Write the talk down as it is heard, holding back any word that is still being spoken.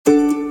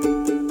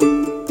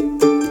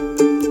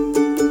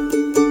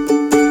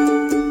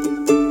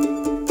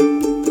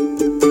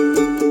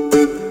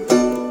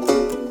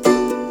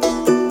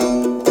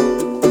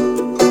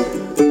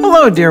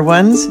dear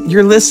ones.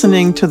 You're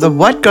listening to the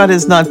What God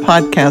Is Not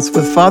podcast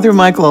with Father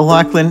Michael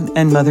O'Loughlin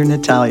and Mother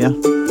Natalia.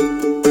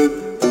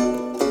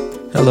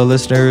 Hello,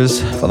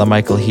 listeners. Father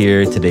Michael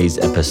here. Today's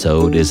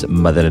episode is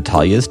Mother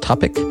Natalia's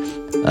topic.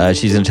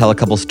 She's going to tell a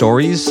couple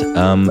stories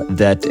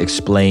that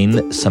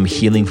explain some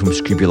healing from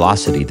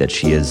scrupulosity that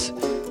she has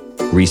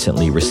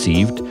recently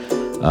received.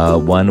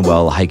 One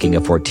while hiking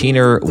a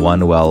 14er,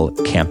 one while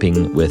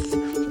camping with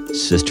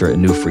Sister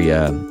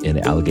Anufria in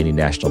Allegheny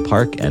National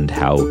Park, and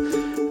how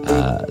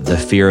the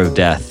fear of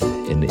death,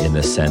 in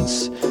a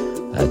sense,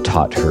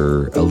 taught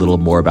her a little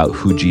more about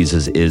who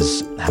Jesus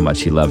is, how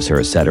much he loves her,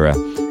 etc.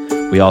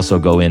 We also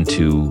go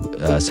into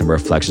some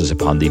reflections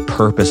upon the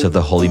purpose of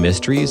the holy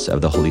mysteries,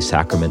 of the holy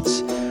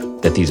sacraments,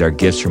 that these are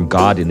gifts from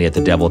God, and yet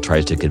the devil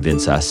tries to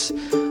convince us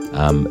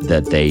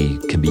that they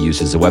can be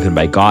used as a weapon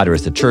by God or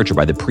as the church or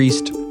by the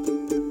priest.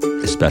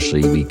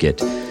 Especially, we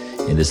get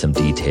into some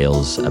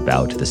details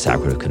about the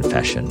sacrament of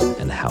confession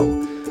and how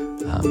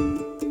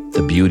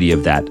the beauty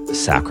of that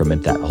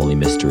sacrament, that holy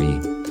mystery,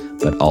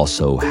 but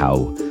also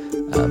how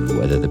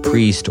whether the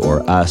priest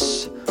or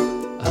us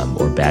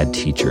or bad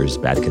teachers,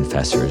 bad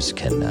confessors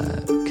can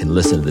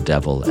listen to the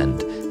devil and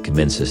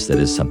convince us that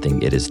it's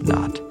something it is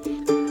not.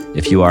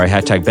 If you are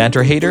a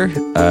 #banter hater,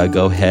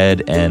 go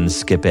ahead and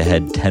skip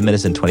ahead 10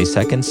 minutes and 20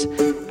 seconds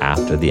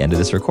after the end of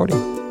this recording.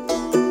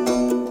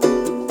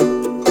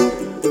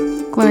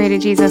 Glory to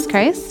Jesus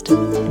Christ.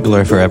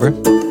 Glory forever.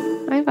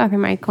 Hi, Father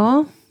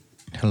Michael.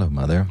 Hello,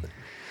 Mother.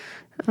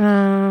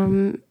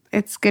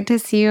 It's good to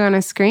see you on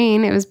a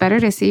screen. It was better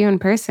to see you in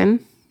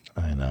person.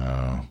 I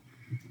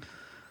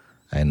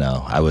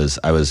know. I was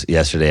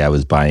yesterday. I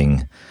was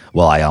buying.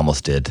 Well, I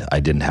almost did. I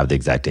didn't have the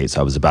exact date, so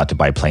I was about to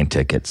buy plane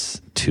tickets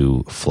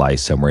to fly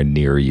somewhere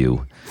near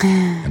you,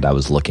 and I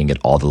was looking at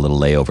all the little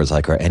layovers.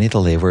 Like, are any of the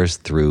layovers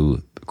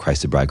through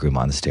Christ the Bridegroom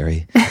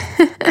Monastery?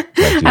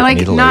 I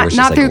like not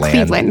through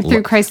Cleveland,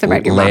 through Christ the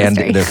Bridegroom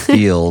Monastery. Land in a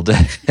field,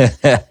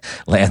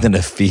 land in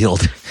a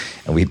field,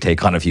 and we'd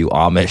take on a few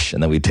Amish,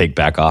 and then we'd take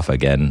back off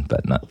again.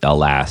 But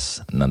alas,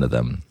 none of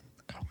them.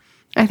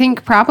 I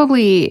think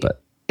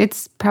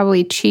it's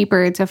probably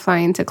cheaper to fly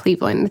into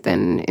Cleveland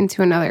than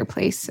into another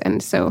place.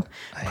 And so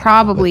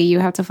probably you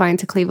have to fly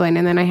into Cleveland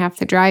and then I have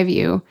to drive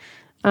you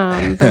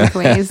both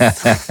ways for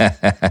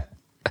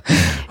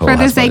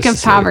the sake of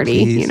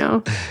poverty, please. You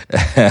know?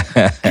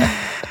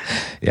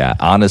 Yeah,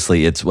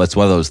 honestly, it's one of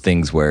those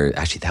things where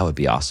actually that would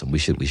be awesome. We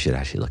should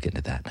actually look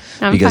into that.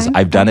 Because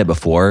I've done it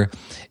before.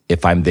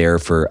 If I'm there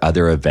for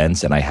other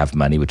events and I have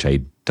money, which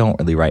I don't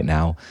really right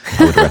now,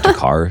 I would rent a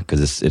car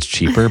because it's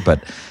cheaper.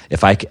 But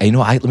if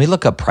let me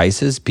look up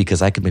prices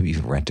because I could maybe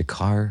even rent a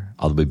car.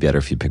 Although it'd be better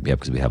if you pick me up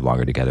because we have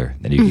longer together.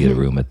 Then you can get a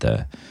room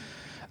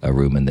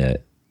in the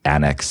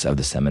annex of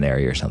the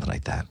seminary or something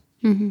like that.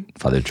 Mm-hmm.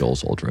 Father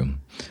Joel's old room.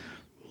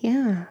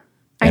 Yeah.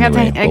 I got to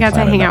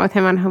hang out with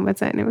him on Home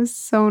Visit, and it was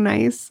so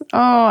nice.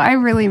 Oh, I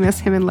really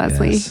miss him and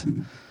Leslie. Yes.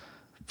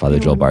 Father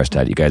Joel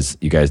Barstad. You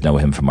guys know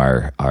him from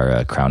our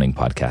crowning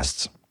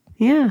podcasts.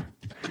 Yeah.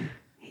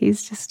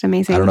 He's just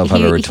amazing. I don't know if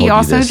I've ever told you this, He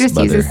also just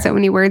Mother. uses so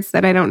many words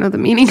that I don't know the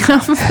meaning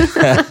of.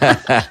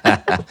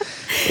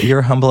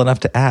 You're humble enough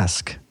to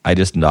ask. I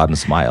just nod and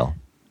smile.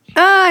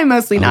 I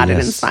mostly nodded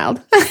and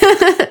smiled.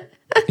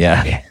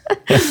 Yeah.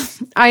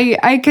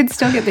 I could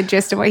still get the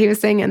gist of what he was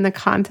saying in the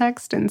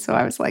context, and so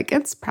I was like,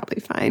 it's probably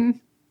fine.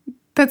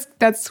 That's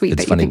sweet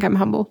that funny. You think I'm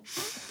humble.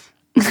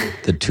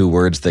 The two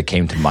words that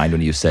came to mind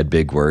when you said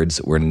big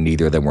words were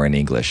neither of them were in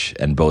English,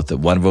 and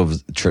one of them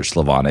was Church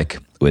Slavonic,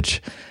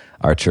 which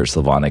our Church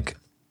Slavonic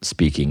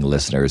speaking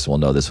listeners will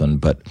know this one,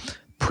 but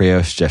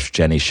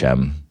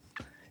Preoshchevchenishem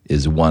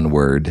is one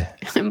word.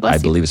 I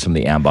believe it's from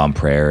the Ambon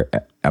prayer,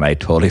 and I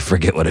totally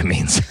forget what it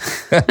means.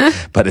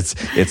 But it's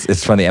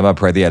from the Ambon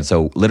prayer at the end.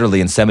 So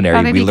literally in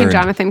seminary, we learned.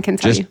 Jonathan can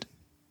tell you.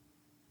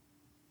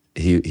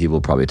 He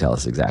will probably tell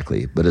us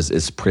exactly, but it's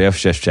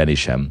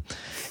Preoshchevchenishem.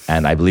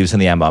 And I believe it's in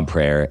the Ambon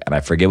prayer, and I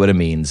forget what it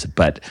means,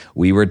 but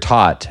we were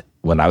taught,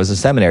 when I was in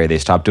seminary, they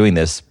stopped doing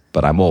this,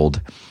 but I'm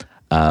old.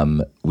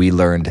 We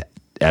learned,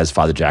 as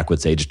Father Jack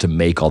would say, just to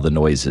make all the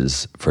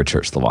noises for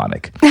Church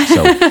Slavonic.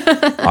 So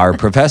our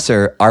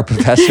professor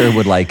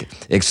would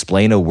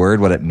explain a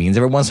word, what it means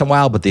every once in a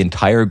while, but the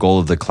entire goal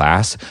of the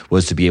class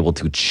was to be able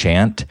to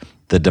chant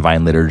the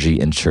Divine Liturgy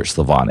in Church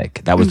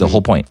Slavonic. That was the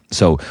whole point.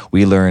 So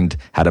we learned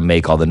how to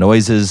make all the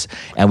noises,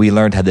 and we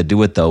learned how to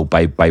do it, though,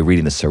 by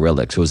reading the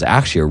Cyrillic. So it was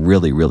actually a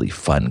really, really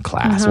fun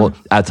class. Well,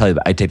 I'll tell you,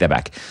 I take that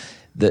back.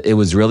 It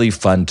was really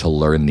fun to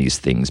learn these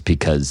things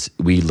because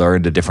we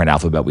learned a different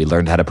alphabet. We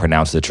learned how to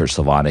pronounce the Church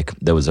Slavonic.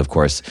 That was, of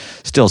course,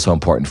 still so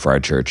important for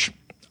our church.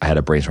 I had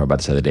a brainstorm about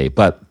this the other day.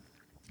 But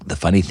the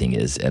funny thing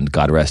is, and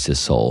God rest his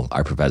soul,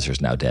 our professor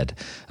is now dead,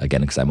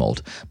 again, because I'm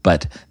old.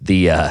 But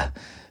the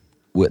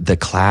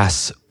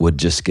class would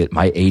just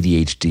my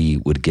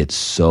ADHD would get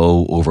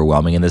so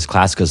overwhelming in this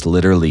class because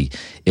literally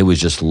it was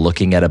just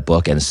looking at a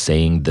book and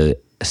saying the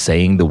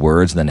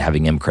words and then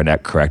having him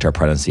correct our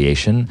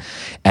pronunciation.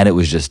 And it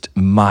was just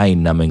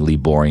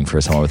mind-numbingly boring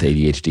for someone with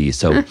ADHD.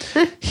 So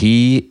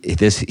he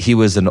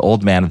was an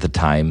old man at the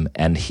time,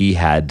 and he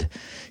had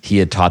he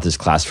had taught this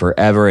class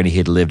forever, and he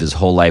had lived his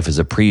whole life as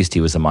a priest.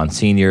 He was a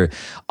Monsignor,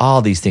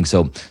 all these things.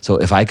 So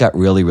if I got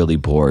really, really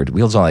bored,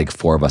 we was only like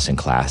 4 of us in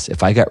class.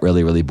 If I got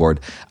really, really bored,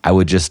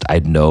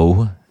 I'd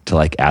know to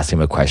like ask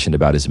him a question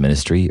about his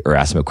ministry or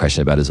ask him a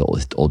question about his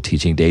old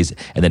teaching days,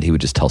 and then he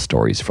would just tell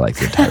stories for like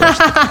the entire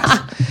rest of the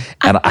class.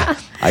 And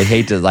I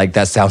hate to, like,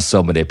 that sounds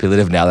so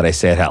manipulative now that I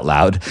say it out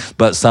loud,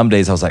 but some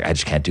days I was like, I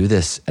just can't do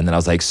this. And then I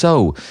was like,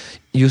 so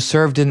you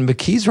served in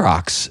McKees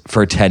Rocks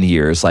for 10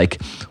 years.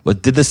 Like,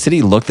 what, did the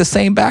city look the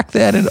same back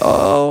then? And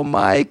oh,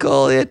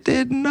 Michael, it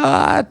did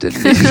not. And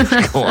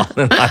go on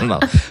and I don't know.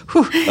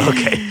 Whew,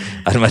 okay,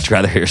 I'd much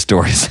rather hear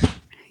stories.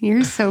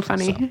 You're so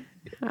funny.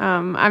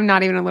 I'm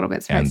not even a little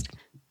bit surprised.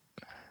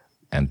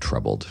 And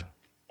troubled.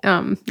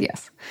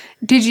 Yes.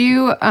 Did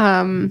you,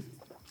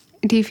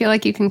 do you feel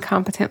like you can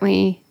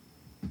competently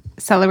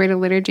celebrate a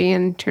liturgy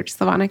in Church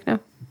Slavonic now?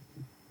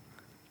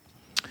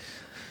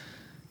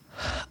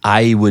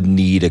 I would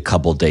need a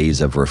couple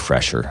days of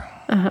refresher.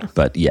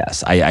 But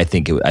yes, I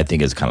think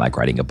it's kind of like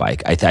riding a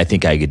bike. I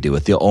think I could do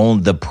it.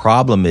 The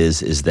problem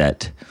is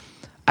that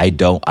I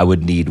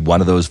would need one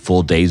of those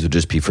full days would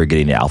just be for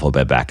getting the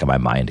alphabet back in my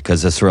mind,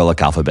 because the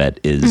Cyrillic alphabet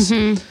is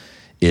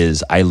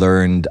I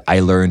learned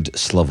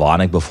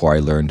Slavonic before I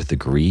learned the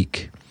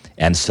Greek,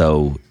 and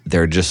so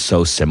they're just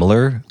so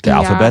similar. The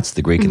alphabets,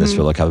 the Greek and the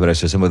Cyrillic alphabet are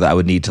so similar that I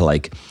would need to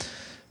like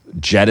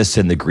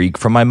jettison the Greek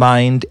from my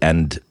mind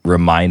and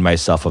remind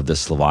myself of the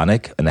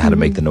Slavonic and how to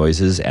make the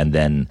noises, and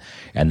then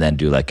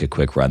do like a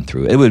quick run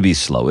through. It would be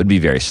slow. It'd be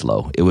very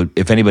slow. It would,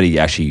 if anybody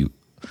actually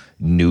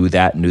knew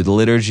the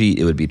liturgy,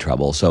 it would be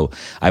trouble. So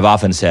I've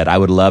often said I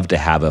would love to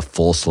have a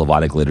full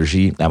Slavonic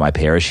liturgy at my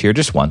parish here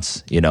just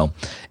once,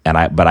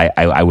 but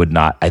I would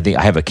not. I think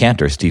I have a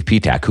cantor, Steve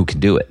Petak, who can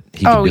do it.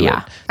 He can do it,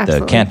 absolutely.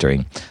 the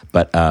cantoring.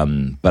 But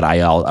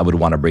I would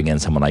want to bring in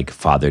someone like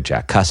Father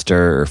Jack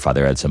Custer or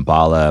Father Ed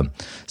Cimbala,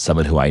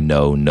 someone who I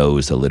know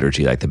knows the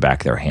liturgy like the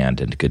back of their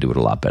hand and could do it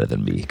a lot better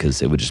than me,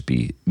 because it would just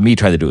be, me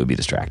trying to do it would be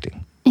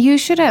distracting. You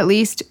should at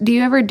least, do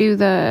you ever do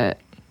the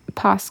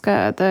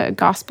Pascha, the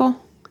Gospel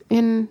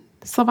in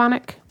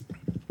Slavonic?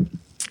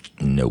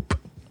 Nope.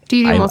 Do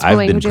you do multiple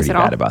languages at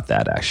all? I've been pretty bad about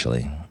that,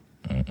 actually.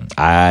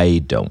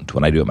 I don't.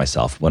 When I do it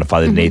myself. When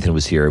Father Nathan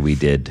was here, we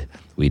did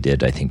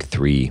I think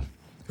 3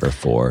 or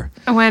 4.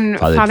 When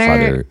Father go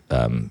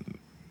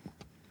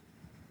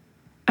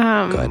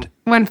ahead.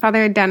 When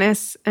Father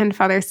Dennis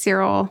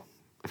Hrubiak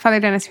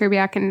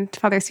and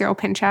Father Cyril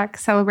Pinchak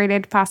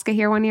celebrated Pascha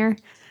here one year,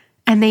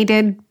 and they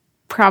did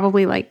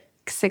probably like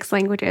 6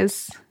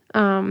 languages.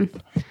 One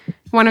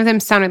of them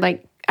sounded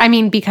like,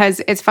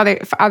 because it's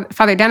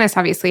Father Dennis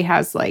obviously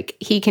has like,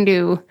 he can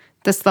do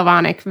the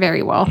Slavonic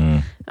very well.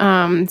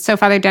 So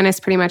Father Dennis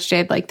pretty much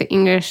did like the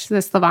English,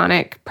 the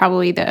Slavonic,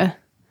 probably the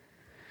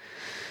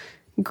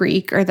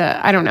Greek or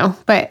I don't know.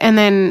 And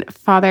then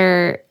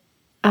Father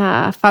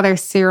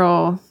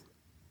Cyril,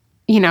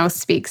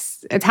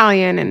 speaks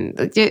Italian,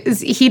 and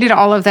he did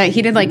all of that.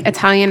 He did like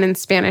Italian and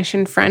Spanish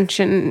and French,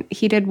 and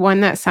he did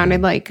one that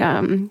sounded like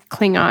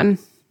Klingon.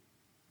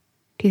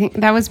 Do you think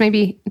that would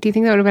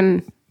have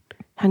been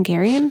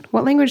Hungarian?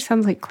 What language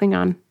sounds like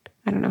Klingon?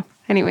 I don't know.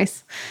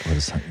 Anyways.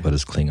 What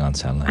does Klingon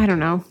sound like? I don't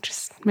know.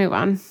 Just move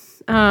on.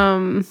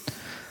 I'm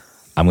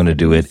going to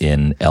do it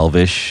in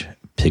Elvish,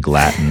 Pig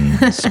Latin,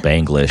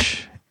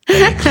 Spanglish,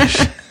 and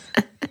English.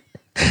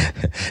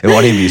 It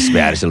won't even be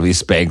Spanish. It'll be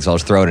Spanglish. I'll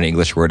just throw in an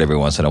English word every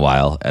once in a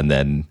while. And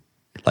then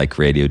like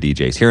radio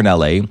DJs. Here in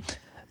LA,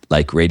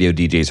 like radio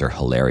DJs are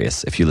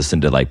hilarious if you listen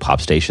to like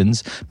pop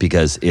stations,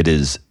 because it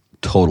is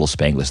total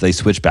Spanglish. They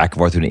switch back and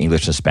forth between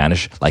English and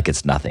Spanish like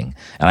it's nothing.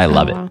 And I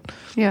love it.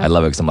 Yeah. I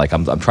love it because I'm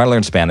trying to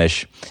learn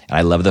Spanish, and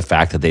I love the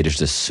fact that they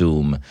just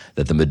assume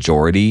that the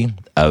majority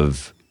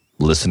of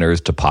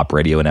listeners to pop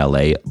radio in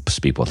LA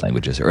speak both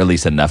languages, or at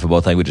least enough of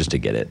both languages to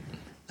get it.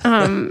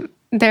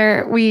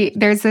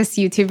 There's this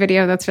YouTube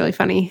video that's really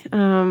funny.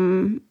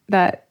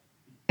 That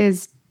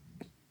is,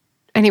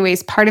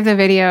 anyways, part of the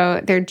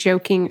video, they're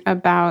joking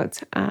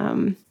about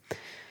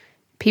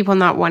people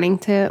not wanting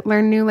to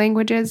learn new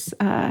languages.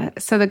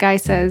 So the guy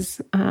says,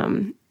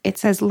 it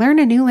says, learn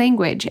a new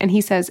language. And he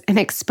says, and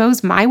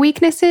expose my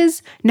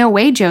weaknesses? No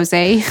way,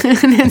 Jose.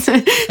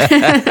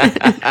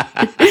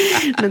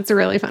 That's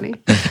really funny.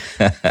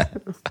 That's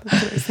the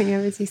first thing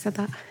ever he said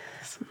that.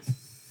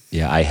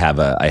 Yeah, I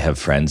have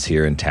friends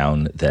here in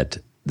town that,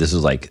 this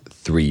was like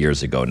 3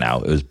 years ago now.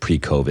 It was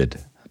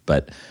pre-COVID.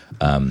 But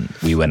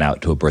we went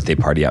out to a birthday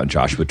party out in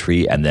Joshua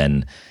Tree, and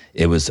then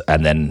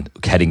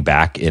heading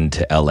back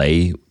into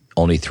LA,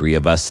 only 3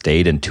 of us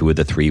stayed, and 2 of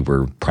the 3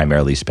 were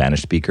primarily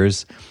Spanish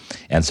speakers.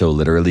 And so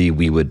literally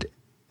we would,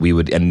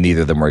 and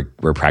neither of them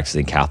were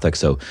practicing Catholic.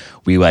 So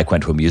we like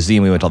went to a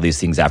museum, we went to all these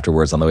things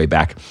afterwards on the way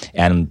back,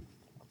 and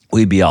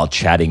we'd be all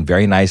chatting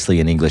very nicely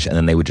in English, and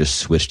then they would just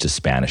switch to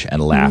Spanish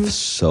and laugh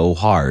so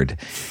hard,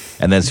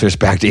 and then switch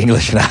back to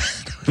English. And I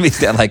would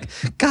be like,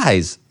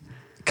 guys,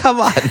 come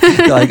on.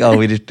 They're like, oh,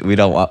 we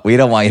don't want you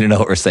to know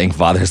what we're saying,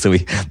 Father. So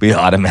we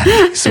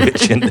automatically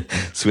switch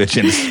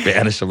into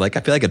Spanish. I'm like, I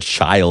feel like a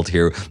child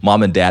here.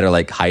 Mom and Dad are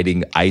like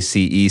hiding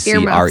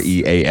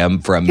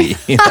ICECREAM from me.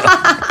 You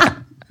know?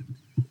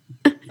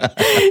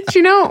 Do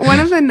you know, one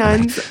of the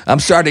nuns... I'm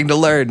starting to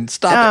learn.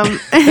 Stop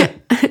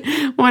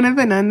it. One of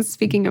the nuns,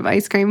 speaking of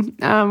ice cream,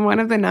 one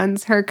of the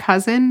nuns, her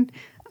cousin,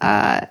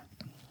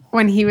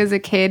 when he was a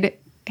kid,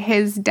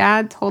 his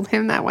dad told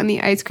him that when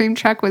the ice cream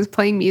truck was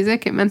playing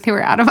music, it meant they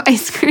were out of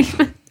ice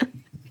cream.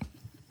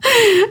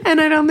 And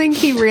I don't think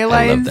he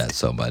realized... I love that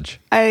so much.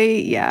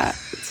 Yeah,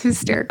 it's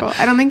hysterical.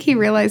 I don't think he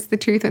realized the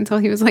truth until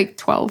he was like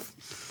 12.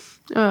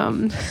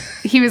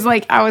 He was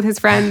like out with his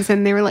friends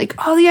and they were like,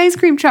 oh, the ice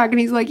cream truck. And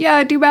he's like,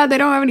 yeah, too bad they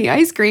don't have any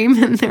ice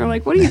cream. And they were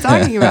like, what are you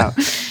talking about?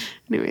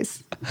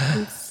 Anyways,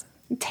 it's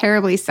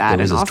terribly sad.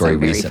 There was and a story also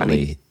very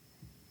recently, funny.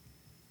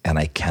 and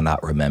I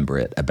cannot remember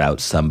it, about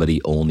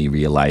somebody only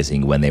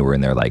realizing when they were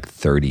in their like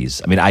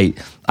 30s. I mean,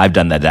 I've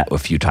done that a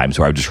few times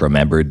where I've just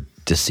remembered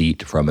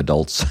deceit from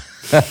adults.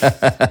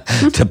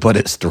 To put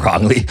it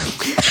strongly,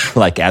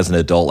 like as an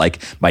adult,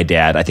 like my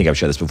dad, I think I've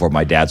shared this before,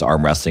 my dad's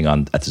arm wrestling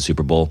at the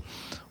Super Bowl.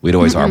 We'd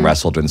always arm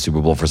wrestle during the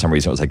Super Bowl. For some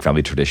reason, it was like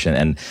family tradition.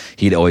 And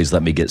he'd always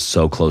let me get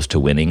so close to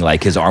winning.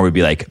 Like his arm would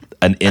be like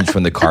an inch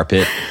from the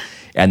carpet.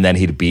 And then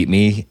he'd beat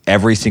me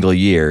every single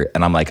year.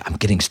 And I'm like, I'm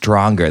getting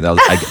stronger. And I was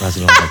like, oh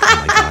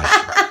my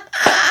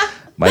gosh.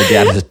 My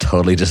dad is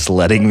totally just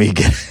letting me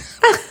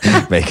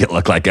make it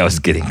look like I was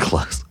getting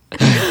close.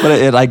 But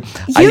it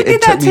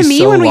did that to me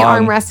so when we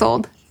arm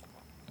wrestled.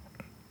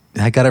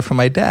 I got it from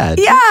my dad.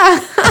 Yeah.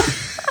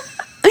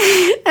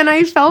 And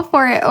I fell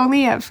for it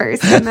only at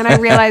first. And then I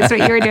realized what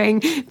you were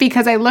doing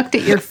because I looked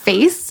at your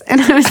face and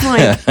I was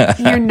like,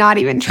 you're not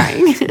even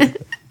trying.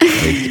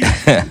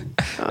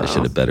 I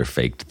should have better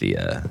faked the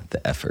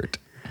effort.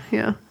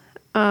 Yeah.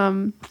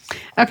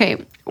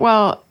 Okay.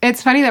 Well,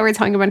 it's funny that we're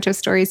telling a bunch of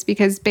stories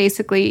because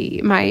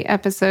basically my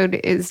episode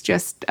is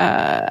just,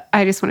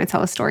 I just want to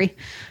tell a story.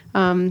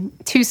 2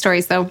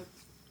 stories though.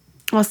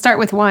 I'll start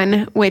with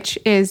one, which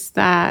is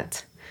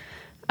that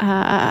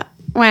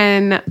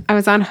when I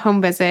was on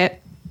home visit,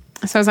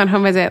 so I was on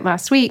home visit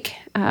last week,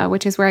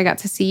 which is where I got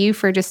to see you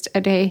for just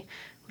a day,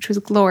 which was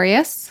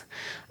glorious.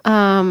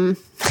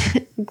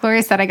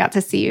 Glorious that I got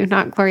to see you,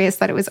 not glorious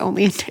that it was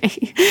only a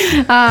day.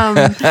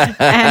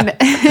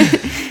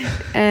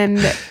 And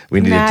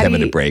we need a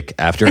 10-minute break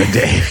after a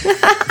day.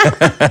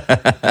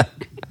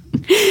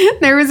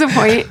 There was a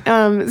point.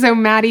 So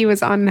Maddie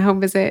was on home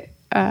visit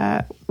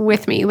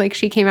with me. Like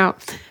she came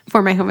out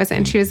for my home visit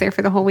and she was there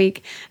for the whole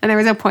week. And there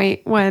was a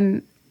point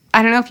when,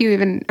 I don't know if you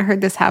even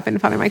heard this happen,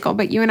 Father Michael,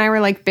 but you and I were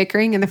like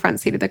bickering in the front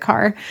seat of the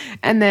car.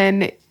 And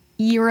then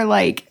you were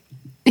like,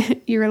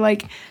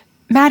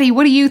 Maddie,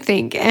 what do you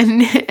think?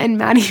 And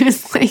Maddie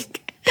was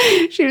like,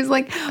 she was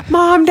like,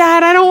 Mom,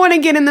 Dad, I don't want to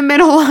get in the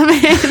middle of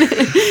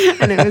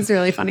it. And it was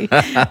really funny.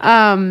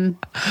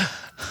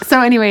 So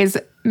anyways,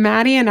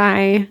 Maddie and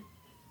I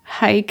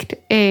hiked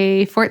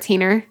a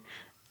 14er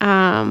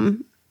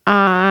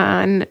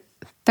on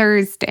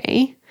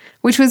Thursday,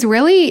 which was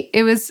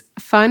it was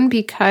fun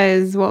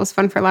because, well, it was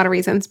fun for a lot of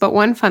reasons, but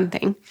one fun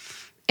thing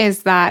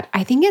is that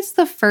I think it's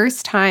the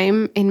first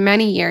time in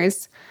many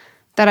years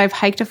that I've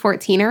hiked a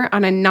 14er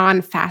on a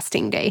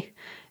non-fasting day.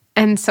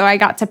 And so I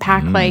got to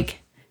pack like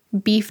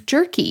beef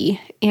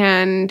jerky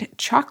and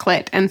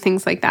chocolate and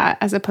things like that,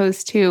 as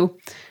opposed to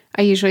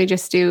I usually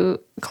just do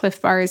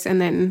Cliff Bars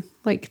and then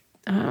like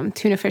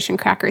tuna fish and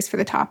crackers for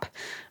the top.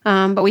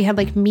 But we had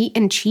like meat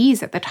and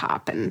cheese at the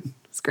top and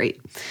it was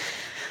great.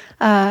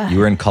 You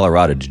were in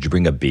Colorado. Did you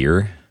bring a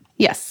beer?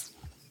 Yes.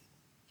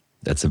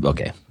 That's a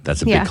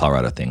big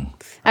Colorado thing.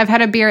 I've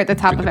had a beer at the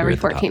top of every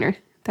 14er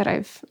that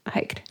I've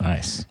hiked.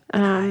 Nice.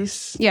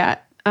 Nice. Yeah.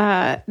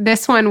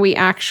 This one we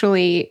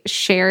actually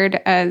shared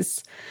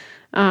as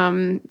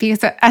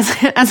because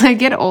as I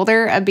get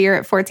older, a beer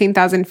at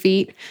 14,000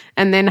 feet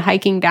and then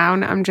hiking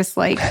down, I'm just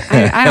like,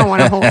 I don't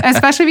want to hold,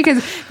 especially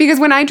because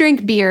when I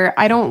drink beer,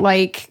 I don't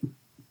like,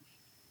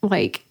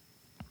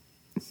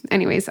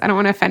 anyways, I don't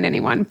want to offend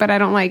anyone, but I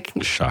don't like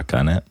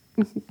shotgun it.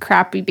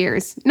 Crappy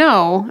beers.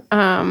 No.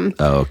 Oh,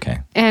 okay.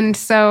 And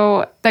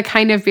so the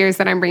kind of beers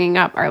that I'm bringing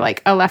up are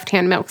like a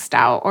left-hand milk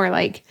stout or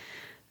like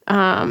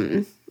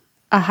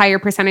a higher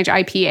percentage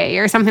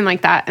IPA or something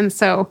like that. And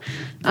so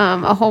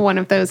a whole one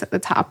of those at the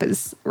top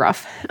is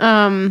rough.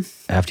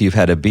 After you've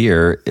had a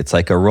beer, it's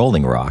like a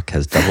Rolling Rock,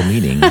 has double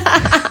meaning.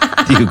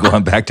 You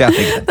going back down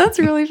again. That's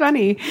really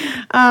funny.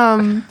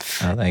 Oh,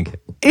 thank you.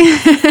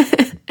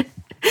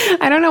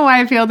 I don't know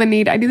why I feel the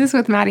need. I do this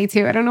with Maddie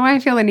too. I don't know why I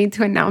feel the need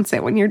to announce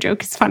it when your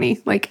joke is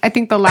funny. Like, I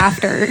think the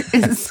laughter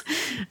is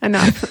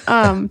enough.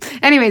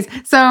 Anyways,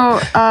 so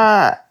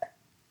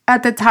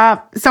at the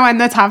top, so on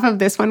the top of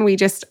this one, we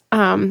just,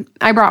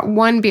 I brought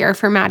one beer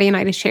for Maddie and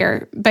I to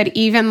share. But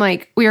even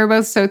like, we were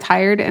both so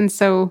tired. And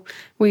so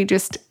we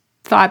just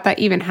thought that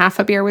even half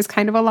a beer was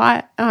kind of a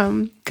lot.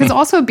 Because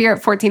also a beer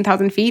at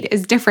 14,000 feet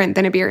is different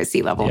than a beer at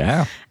sea level.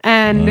 Yeah.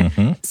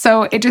 And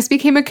so it just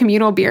became a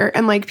communal beer.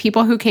 And like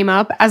people who came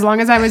up, as long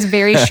as I was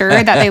very sure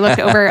that they looked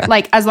over,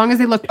 like as long as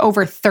they looked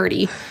over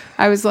 30,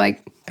 I was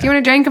like, do you want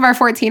a drink of our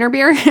 14er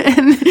beer?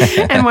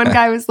 And one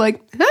guy was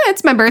like,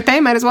 it's my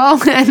birthday, might as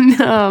well.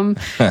 And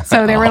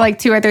so there were like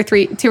two or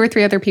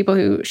three other people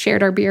who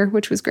shared our beer,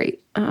 which was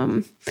great.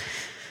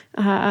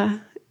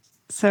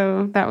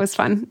 So that was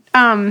fun.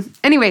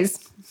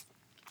 Anyways,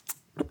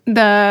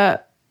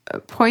 the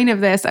point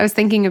of this, I was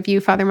thinking of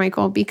you, Father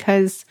Michael,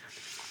 because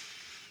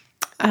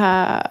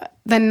the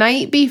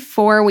night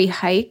before we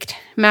hiked,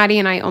 Maddie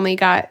and I only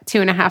got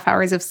 2.5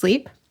 hours of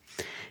sleep.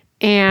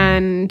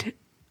 And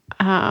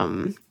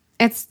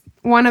it's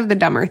one of the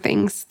dumber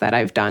things that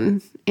I've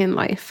done in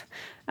life.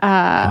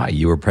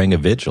 You were praying a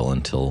vigil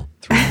until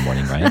 3 in the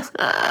morning, right?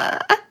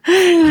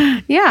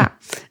 Yeah.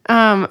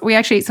 We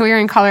were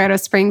in Colorado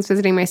Springs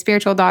visiting my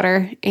spiritual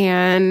daughter,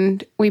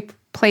 and we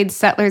played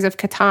Settlers of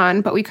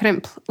Catan, but we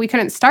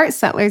couldn't start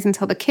Settlers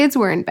until the kids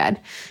were in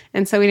bed.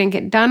 And so we didn't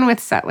get done with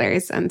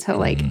Settlers until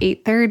like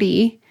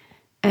 8:30,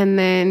 and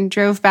then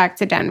drove back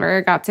to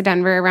Denver, got to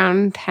Denver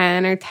around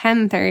 10 or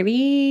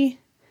 10:30,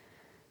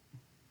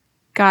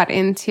 got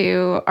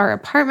into our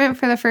apartment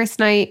for the first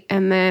night,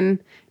 and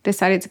then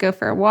decided to go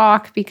for a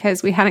walk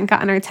because we hadn't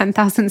gotten our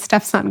 10,000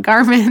 steps on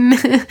Garmin,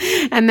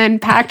 and then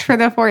packed for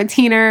the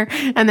 14er,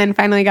 and then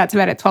finally got to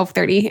bed at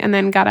 12:30, and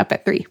then got up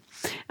at 3.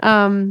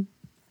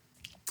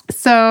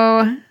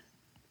 So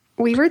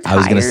we were tired. I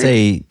was going to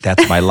say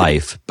that's my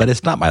life, but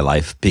it's not my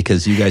life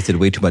because you guys did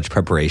way too much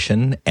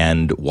preparation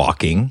and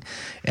walking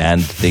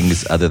and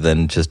things other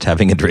than just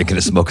having a drink and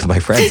a smoke with my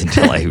friends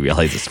until I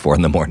realized it's 4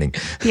 in the morning.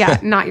 Yeah,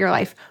 not your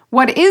life.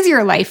 What is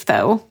your life,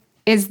 though,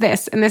 is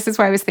this, and this is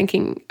why I was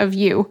thinking of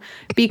you,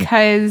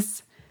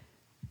 because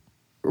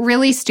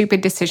really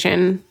stupid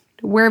decision.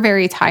 We're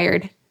very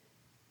tired,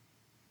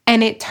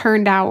 and it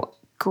turned out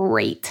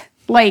great.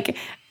 Like,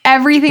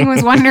 everything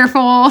was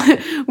wonderful.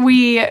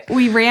 We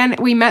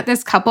met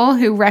this couple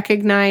who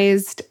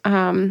recognized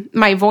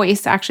my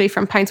voice actually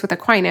from Pints with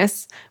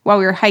Aquinas while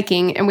we were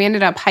hiking, and we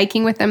ended up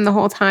hiking with them the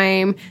whole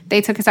time.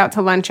 They took us out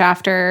to lunch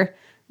after.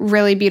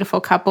 Really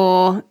beautiful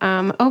couple.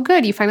 Oh,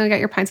 good. You finally got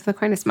your Pints with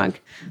Aquinas mug.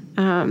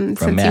 From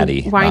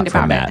Maddie, not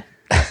from Matt.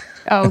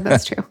 Oh,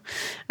 that's true.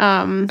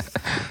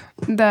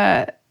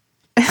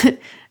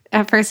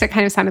 At first, it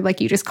kind of sounded like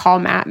you just call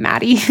Matt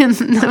Maddie. And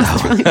that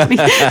was really funny.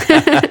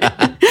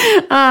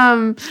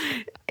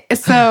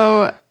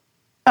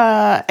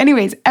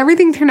 Anyways,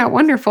 everything turned out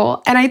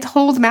wonderful. And I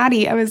told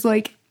Maddie, I was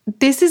like,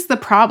 this is the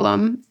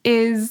problem,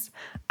 is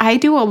I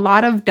do a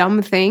lot of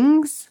dumb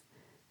things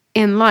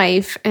in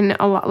life, and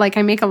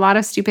I make a lot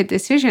of stupid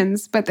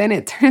decisions, but then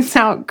it turns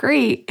out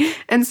great.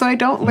 And so I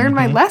don't learn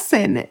my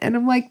lesson. And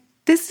I'm like,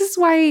 this is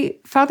why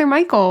Father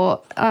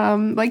Michael,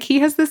 he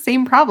has the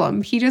same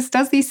problem. He just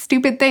does these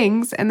stupid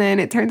things, and then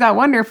it turns out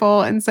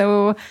wonderful. And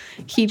so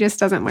he just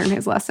doesn't learn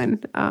his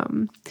lesson.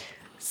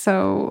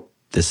 So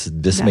this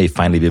may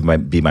finally be my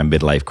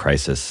midlife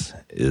crisis.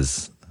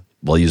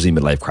 Usually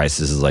midlife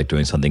crisis is like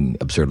doing something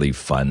absurdly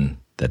fun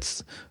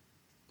that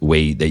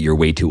you're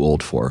way too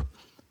old for.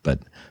 But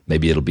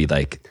maybe it'll be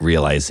like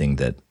realizing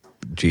that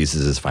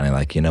Jesus is finally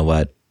like, you know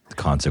what? The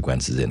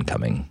consequence is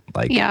incoming.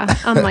 Like, yeah,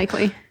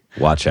 unlikely.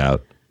 Watch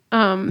out.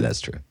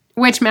 That's true.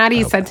 Which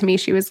Maddie said to me,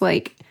 she was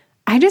like,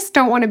 I just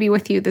don't want to be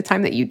with you the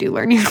time that you do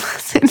learn your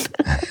lesson.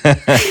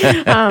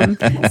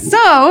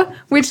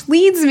 Which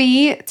leads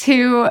me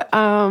to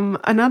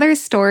another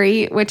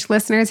story which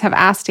listeners have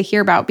asked to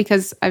hear about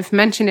because I've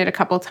mentioned it a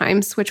couple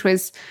times, which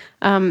was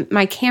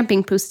my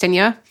camping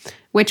pustinha,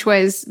 which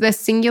was the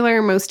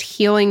singular most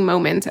healing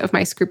moment of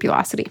my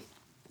scrupulosity.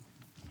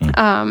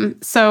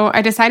 So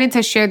I decided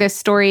to share this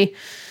story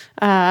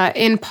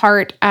in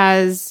part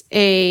as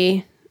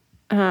an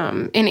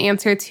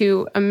answer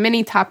to a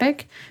mini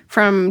topic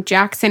from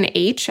Jackson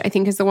H., I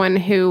think is the one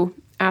who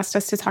asked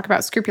us to talk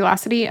about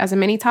scrupulosity as a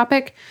mini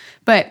topic.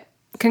 But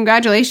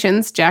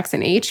congratulations,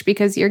 Jackson H.,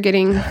 because you're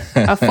getting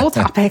a full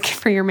topic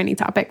for your mini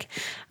topic.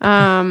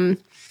 We're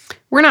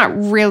not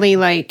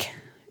really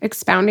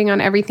expounding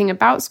on everything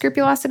about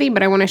scrupulosity,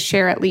 but I want to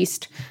share at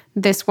least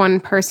this one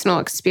personal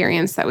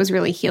experience that was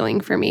really healing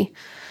for me.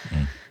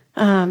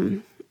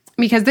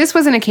 Because this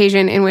was an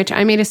occasion in which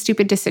I made a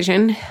stupid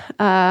decision,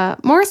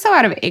 more so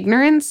out of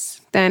ignorance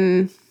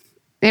than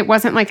it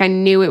wasn't like I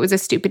knew it was a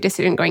stupid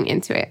decision going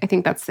into it. I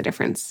think that's the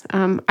difference.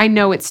 I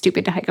know it's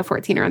stupid to hike a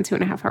 14er on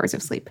 2.5 hours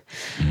of sleep.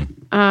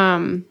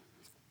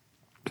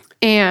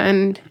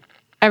 And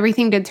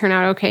everything did turn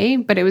out okay,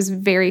 but it was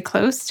very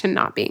close to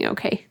not being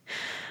okay.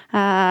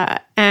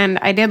 And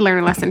I did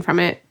learn a lesson from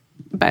it,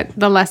 but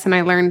the lesson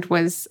I learned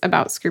was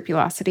about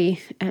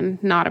scrupulosity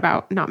and not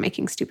about not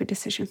making stupid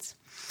decisions.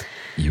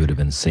 You would have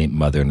been Saint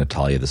Mother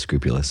Natalia the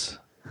Scrupulous.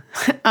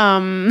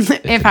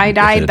 If I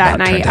died that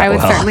night, I would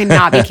certainly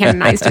not be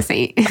canonized a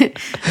saint.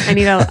 I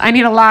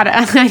need a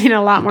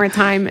lot more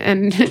time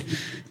and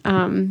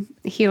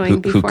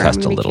healing before I'm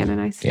going to be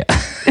canonized. Yeah.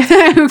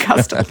 Who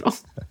cussed a little.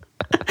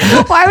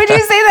 Why would you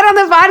say that on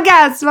the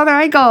podcast, Mother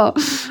Michael?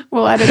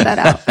 We'll edit that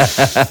out.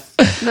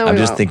 No, I'm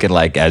just thinking,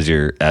 like, as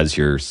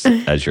you're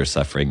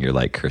suffering, you're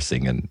like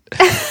cursing, and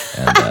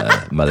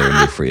Mother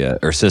Onufria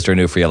or Sister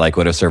Onufria, like,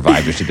 would have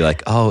survived, and she'd be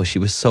like, oh, she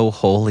was so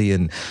holy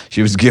and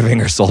she was giving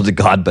her soul to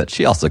God, but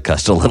she also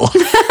cussed a little.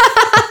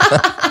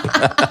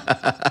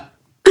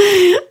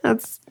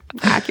 That's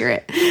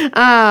accurate.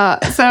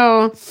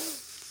 So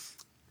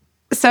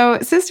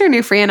Sister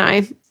Onufria and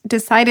I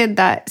decided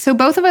that, so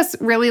both of us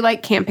really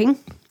like camping.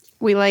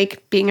 We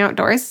like being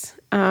outdoors.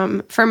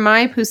 For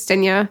my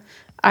Pustinia,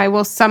 I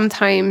will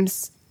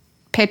sometimes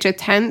pitch a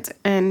tent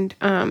and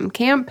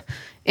camp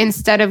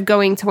instead of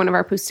going to one of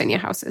our Pustinia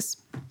houses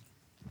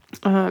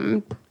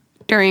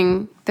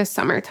during the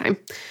summertime.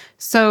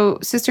 So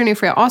Sister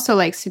Onufria also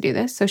likes to do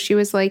this. So she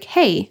was like,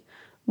 hey,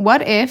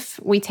 what if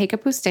we take a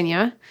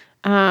Pustinia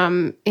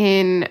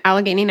in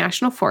Allegheny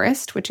National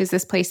Forest, which is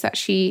this place that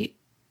she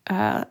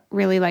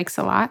really likes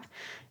a lot.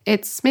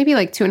 It's maybe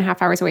like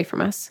 2.5 hours away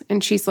from us.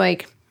 And she's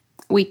like,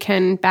 we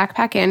can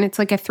backpack in. It's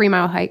like a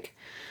 3-mile hike.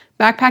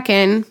 Backpack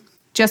in,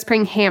 just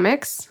bring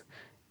hammocks,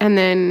 and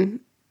then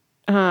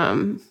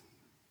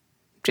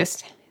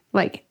just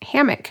like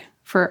hammock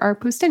for our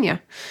Pustinia.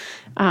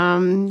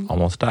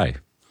 Almost die.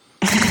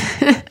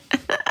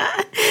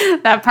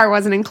 That part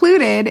wasn't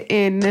included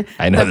in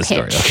I know the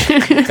pitch.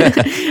 Story.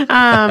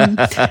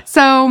 Okay.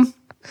 So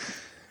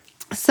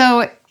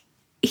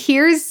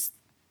here's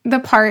the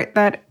part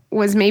that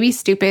was maybe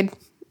stupid,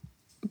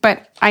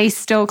 but I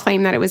still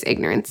claim that it was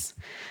ignorance.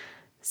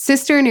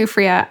 Sister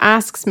Onufria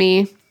asks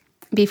me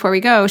before we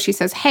go, she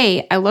says,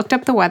 hey, I looked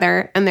up the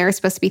weather and there are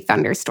supposed to be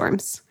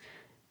thunderstorms.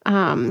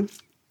 Do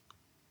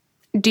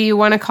you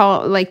want to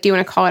call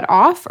it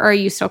off, or are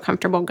you still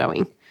comfortable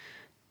going?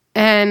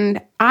 And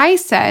I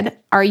said,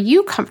 are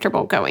you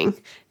comfortable going?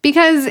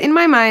 Because in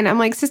my mind, I'm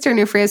like, Sister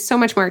Onufria is so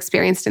much more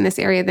experienced in this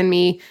area than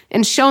me,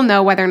 and she'll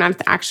know whether or not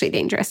it's actually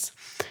dangerous.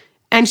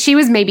 And she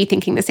was maybe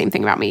thinking the same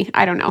thing about me.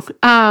 I don't know.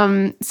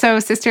 So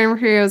Sister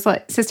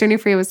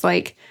Onufria was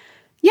like,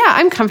 yeah,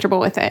 I'm comfortable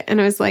with it. And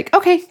I was like,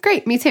 okay,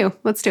 great. Me too.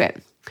 Let's do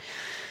it.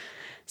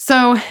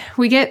 So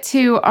we get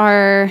to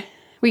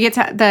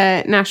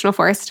the National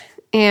Forest,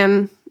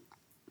 and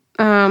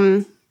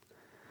we're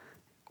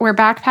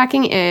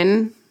backpacking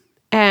in,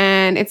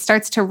 and it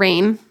starts to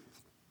rain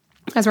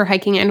as we're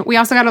hiking in. We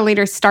also got a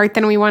later start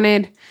than we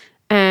wanted.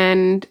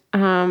 And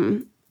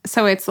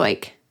so it's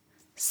like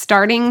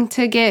starting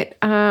to get,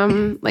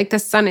 like the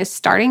sun is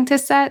starting to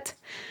set.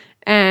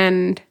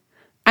 And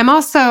I'm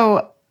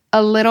also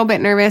a little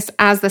bit nervous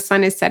as the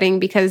sun is setting,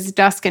 because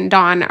dusk and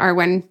dawn are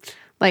when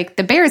like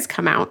the bears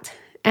come out.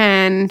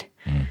 And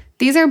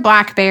these are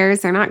black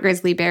bears. They're not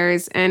grizzly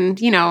bears. And,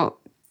 you know,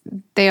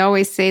 they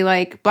always say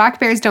like black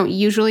bears don't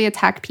usually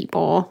attack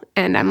people.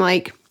 And I'm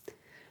like,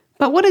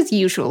 but what does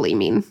usually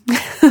mean?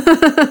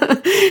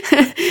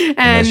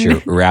 Unless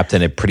you're wrapped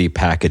in a pretty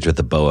package with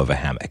the bow of a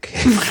hammock.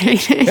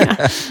 Right,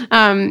 yeah.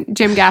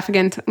 Jim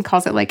Gaffigan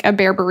calls it like a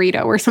bear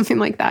burrito or something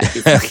like that.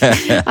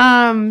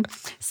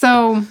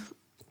 So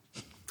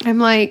I'm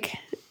like,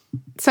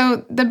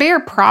 so the bear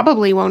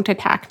probably won't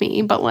attack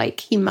me, but like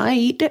he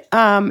might.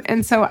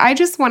 And so I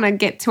just want to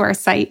get to our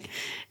site,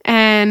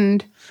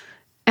 and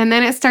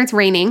then it starts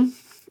raining,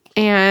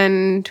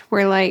 and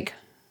we're like,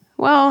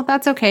 well,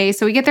 that's okay.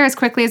 So we get there as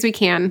quickly as we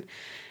can.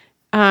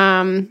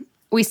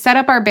 We set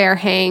up our bear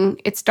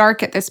hang. It's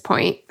dark at this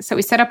point. So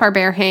we set up our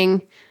bear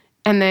hang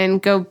and then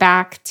go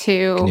back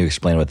to... Can you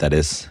explain what that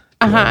is?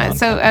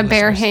 So a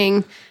bear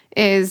hang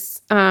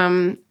is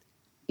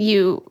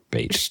you...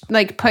 Bait.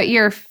 Like put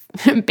your...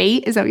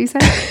 Bait? Is that what you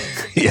said?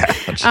 Yeah.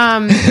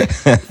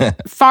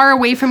 Far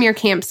away from your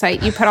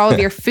campsite. You put all of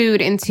your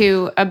food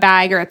into a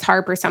bag or a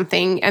tarp or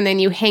something, and then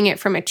you hang it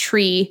from a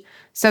tree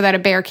so that a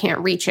bear can't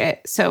reach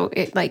it. So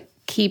it like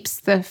keeps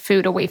the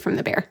food away from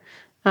the bear.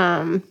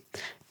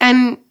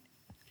 And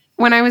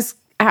when I was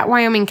at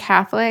Wyoming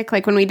Catholic,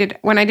 like when I did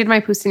my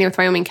Pustinia with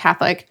Wyoming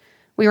Catholic,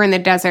 we were in the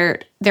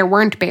desert. There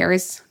weren't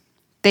bears.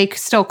 They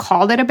still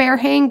called it a bear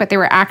hang, but they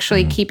were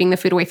actually keeping the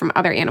food away from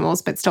other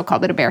animals, but still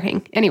called it a bear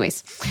hang.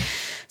 Anyways,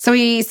 so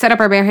we set up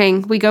our bear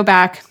hang. We go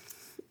back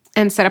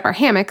and set up our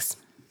hammocks.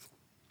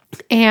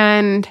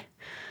 And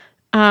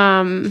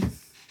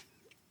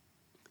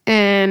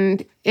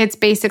it's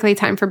basically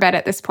time for bed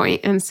at this point.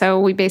 And so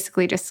we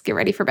basically just get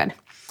ready for bed.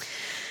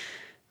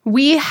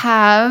 We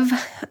have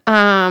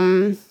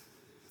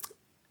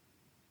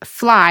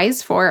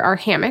flies for our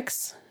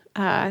hammocks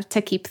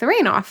to keep the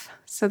rain off.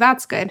 So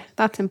that's good.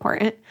 That's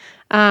important.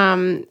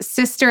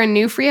 Sister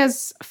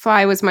Onufria's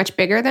fly was much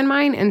bigger than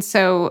mine. And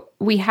so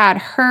we had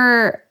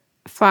her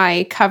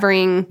fly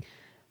covering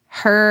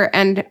her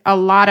and a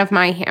lot of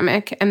my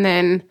hammock. And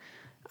then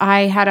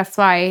I had a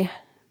fly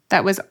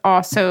that was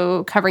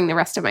also covering the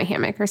rest of my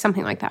hammock or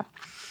something like that.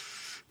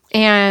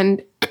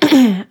 And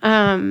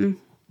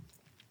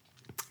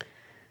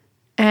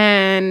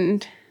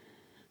and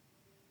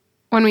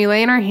when we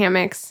lay in our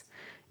hammocks,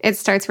 it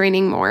starts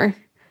raining more.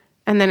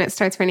 And then it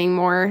starts raining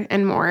more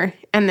and more.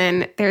 And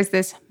then there's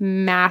this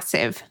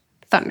massive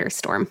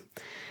thunderstorm.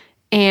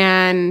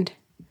 And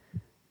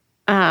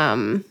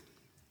and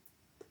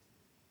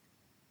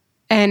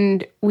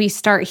we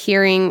start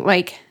hearing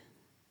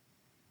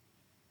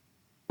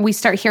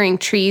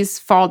trees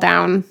fall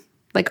down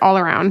like all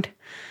around.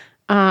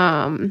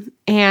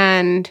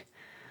 And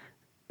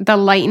the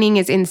lightning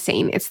is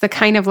insane. It's the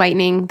kind of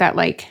lightning that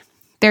like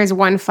there's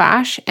one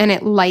flash and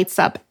it lights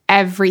up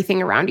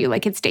everything around you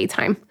like it's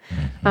daytime.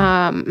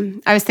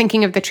 I was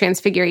thinking of the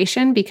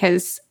Transfiguration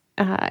because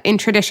in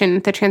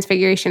tradition, the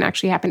Transfiguration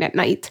actually happened at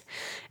night.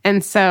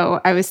 And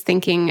so I was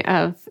thinking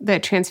of the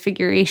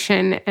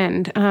Transfiguration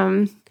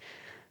and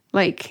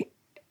like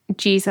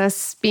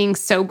Jesus being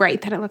so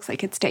bright that it looks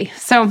like it's day.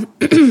 So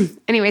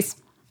anyways.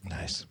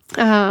 Nice.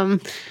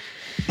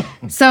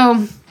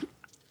 So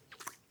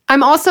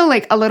I'm also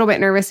like a little bit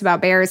nervous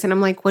about bears, and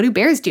I'm like, what do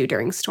bears do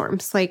during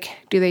storms? Like,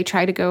 do they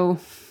try to go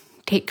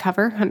take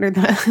cover under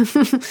the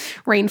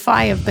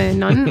rainfly of the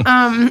nun?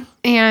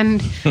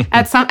 And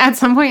at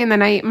some point in the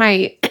night,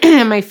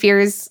 my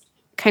fears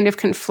kind of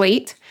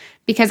conflate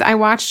because I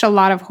watched a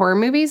lot of horror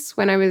movies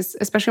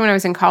especially when I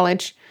was in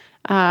college,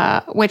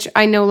 which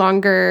I no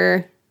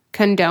longer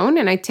condone,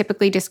 and I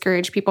typically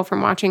discourage people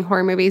from watching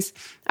horror movies.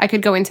 I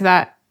could go into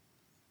that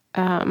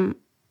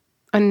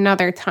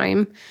another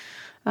time.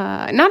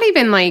 Not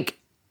even like,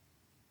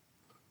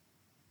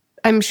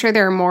 I'm sure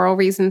there are moral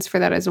reasons for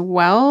that as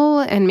well,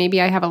 and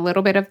maybe I have a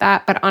little bit of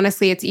that, but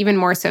honestly, it's even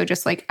more so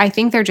just like, I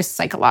think they're just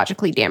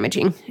psychologically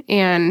damaging,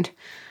 and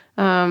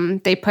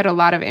they put a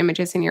lot of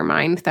images in your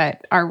mind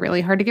that are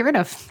really hard to get rid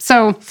of.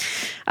 So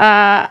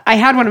I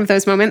had one of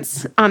those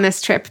moments on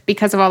this trip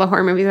because of all the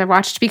horror movies I've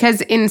watched, because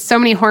in so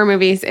many horror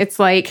movies, it's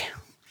like,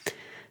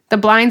 the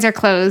blinds are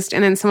closed,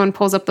 and then someone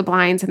pulls up the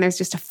blinds, and there's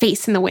just a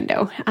face in the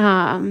window.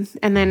 And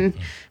then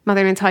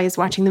Mother Natalia is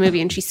watching the movie,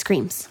 and she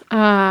screams.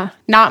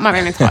 Not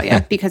Mother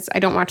Natalia, because I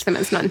don't watch them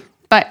as nun.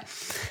 But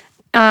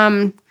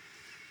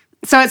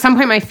so at some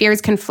point, my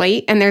fears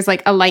conflate, and there's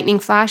like a lightning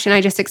flash, and I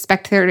just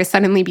expect there to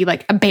suddenly be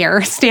like a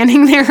bear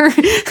standing there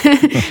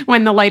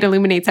when the light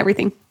illuminates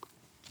everything.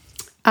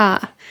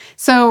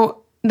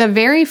 So the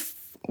very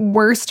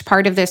worst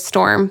part of this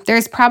storm,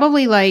 there's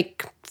probably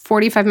like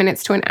 45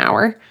 minutes to an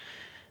hour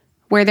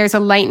where there's a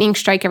lightning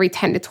strike every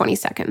 10 to 20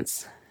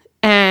 seconds.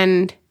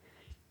 And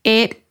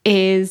it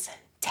is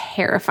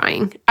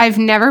terrifying. I've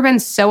never been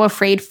so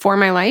afraid for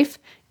my life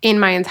in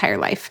my entire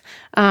life.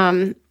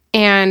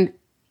 And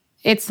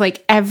it's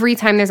like every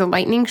time there's a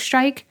lightning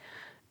strike,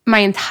 my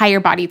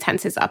entire body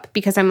tenses up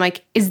because I'm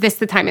like, is this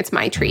the time it's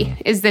my tree?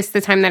 Is this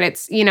the time that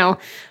it's, and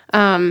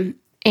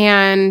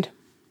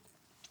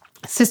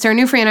Sister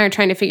Onufri and I are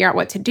trying to figure out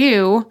what to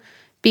do,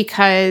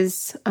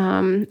 because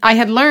I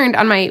had learned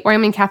on my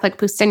Wyoming Catholic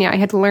Pustinia, I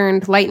had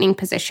learned lightning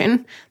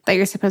position that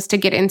you're supposed to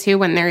get into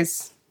when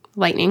there's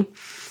lightning.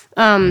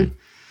 And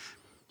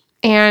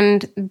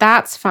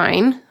that's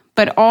fine.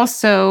 But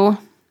also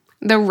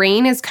the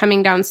rain is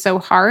coming down so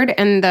hard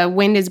and the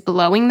wind is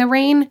blowing the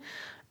rain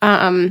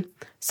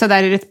so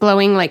that it is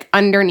blowing like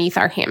underneath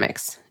our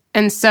hammocks.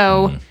 And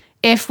so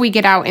if we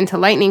get out into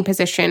lightning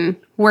position,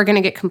 we're going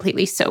to get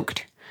completely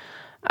soaked.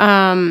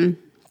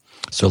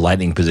 So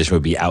lightning position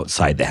would be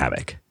outside the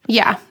hammock.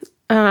 Yeah.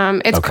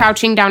 It's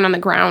crouching down on the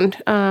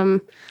ground.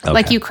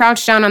 Like you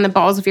crouch down on the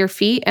balls of your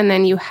feet, and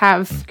then you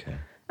have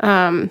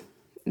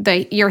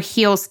your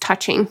heels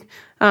touching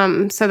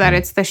so that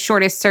it's the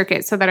shortest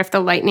circuit, so that if the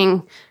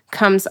lightning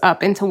comes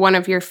up into one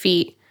of your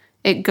feet,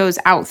 it goes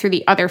out through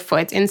the other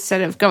foot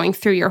instead of going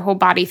through your whole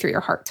body, through your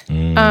heart.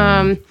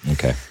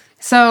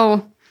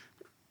 So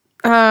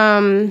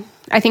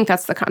I think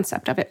that's the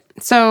concept of it.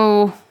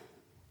 So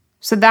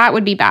that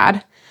would be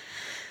bad.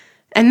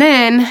 And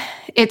then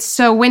it's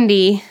so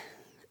windy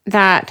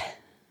that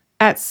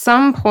at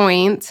some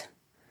point,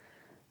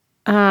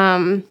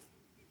 at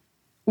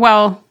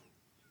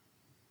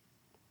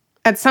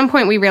some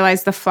point we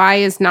realized the fly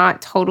is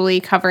not totally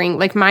covering,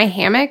 like my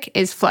hammock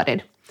is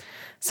flooded.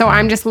 So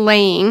I'm just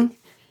laying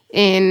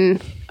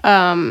in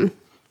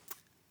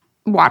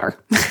water.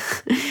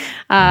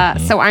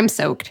 So I'm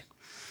soaked.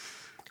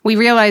 We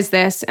realized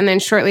this, and then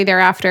shortly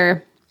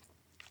thereafter,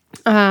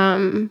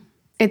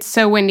 it's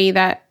so windy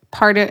that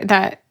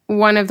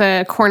one of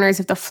the corners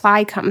of the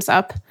fly comes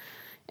up.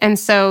 And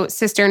so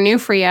Sister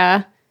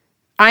Nufria,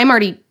 I'm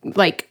already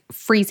like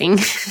freezing.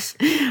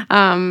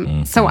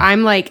 So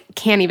I'm like,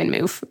 can't even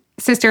move.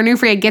 Sister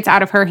Nufria gets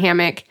out of her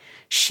hammock.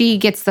 She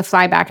gets the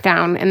fly back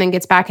down and then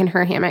gets back in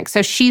her hammock.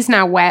 So she's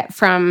now wet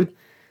from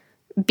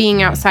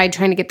being outside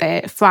trying to get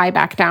the fly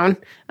back down.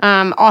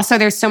 Also,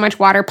 there's so much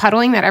water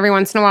puddling that every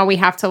once in a while we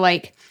have to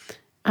like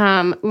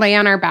lay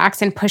on our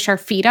backs and push our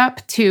feet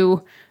up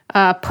to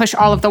push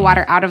all of the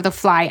water out of the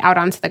fly out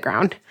onto the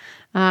ground.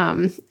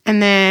 And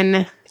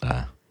then,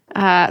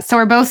 so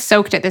we're both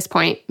soaked at this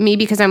point. Me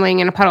because I'm laying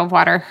in a puddle of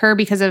water. Her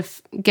because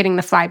of getting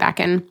the fly back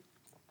in.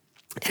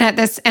 And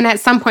at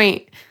some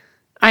point,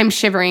 I'm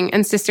shivering,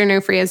 and Sister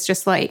Nufria is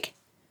just like,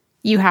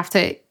 "You have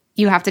to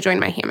join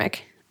my hammock."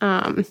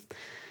 And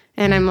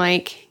I'm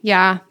like,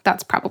 "Yeah,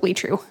 that's probably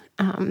true."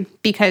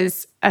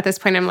 Because at this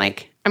point, I'm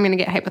like, I'm going to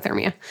get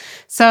hypothermia.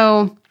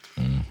 So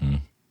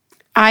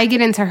I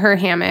get into her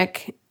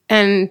hammock,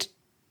 and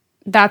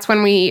that's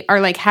when we are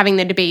like having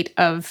the debate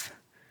of,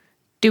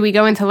 do we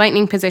go into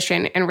lightning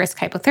position and risk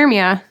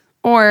hypothermia,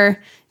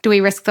 or do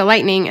we risk the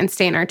lightning and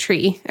stay in our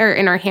tree or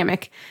in our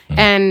hammock?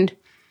 And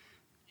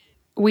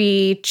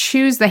we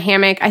choose the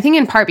hammock, I think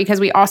in part because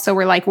we also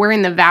were like, we're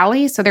in the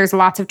valley, so there's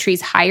lots of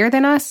trees higher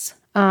than us.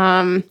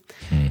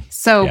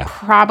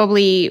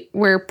 Probably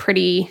we're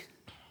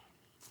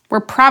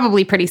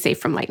probably pretty safe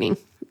from lightning,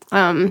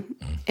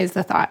 is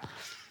the thought.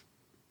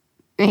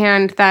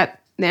 And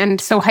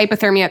so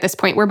hypothermia at this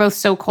point, we're both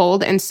so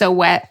cold and so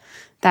wet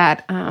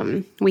that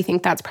we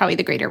think that's probably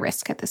the greater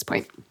risk at this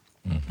point.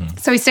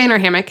 So we stay in our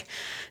hammock,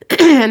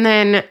 and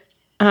then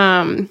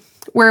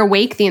we're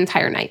awake the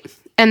entire night.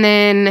 And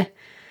then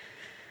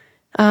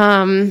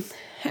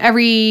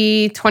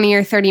every 20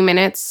 or 30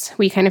 minutes,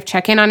 we kind of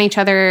check in on each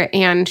other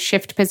and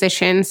shift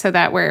position so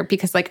that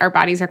because like our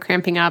bodies are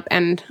cramping up,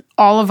 and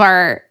all of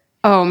our,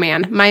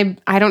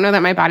 I don't know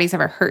that my body's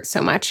ever hurt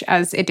so much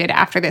as it did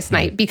after this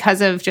night,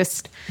 because of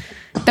just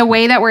the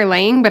way that we're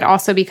laying, but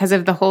also because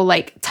of the whole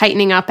like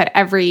tightening up at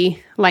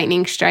every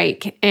lightning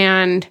strike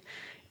and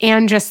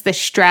just the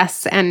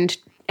stress and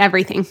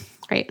everything,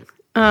 right?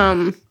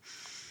 I'm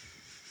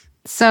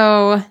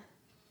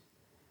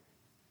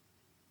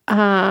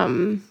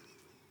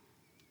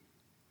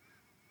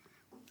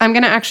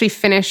going to actually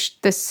finish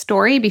this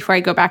story before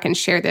I go back and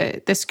share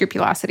the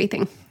scrupulosity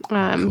thing,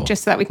 cool.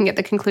 Just so that we can get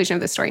the conclusion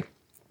of the story.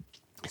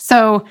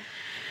 So,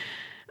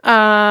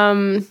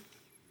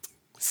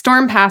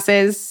 storm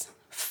passes.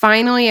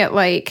 Finally, at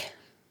like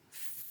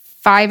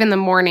 5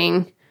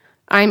 a.m,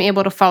 I'm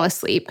able to fall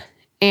asleep,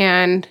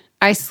 and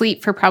I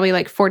sleep for probably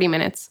like 40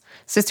 minutes.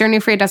 Sister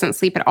Nufria doesn't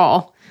sleep at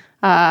all.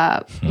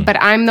 But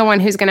I'm the one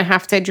who's going to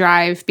have to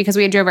drive, because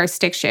we had drove our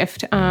stick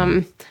shift.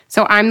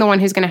 So I'm the one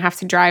who's going to have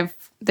to drive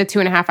the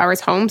 2.5 hours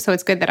home. So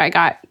it's good that I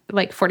got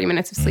like 40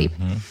 minutes of sleep,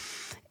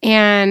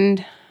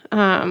 and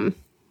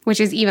which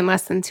is even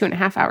less than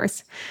 2.5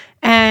 hours.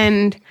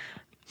 And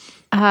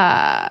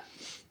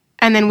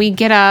then we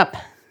get up,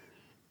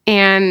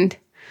 and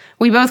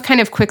we both kind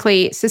of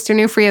quickly, Sister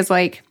Nufria is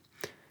like,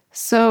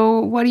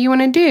 so what do you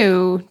want to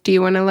do? Do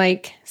you want to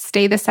like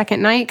stay the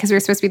second night? Because we were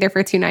supposed to be there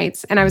for 2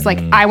 nights. And I was like,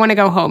 I want to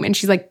go home. And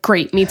she's like,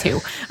 great, me too.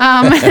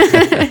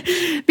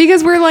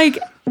 Because we're like,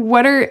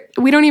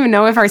 we don't even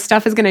know if our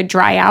stuff is going to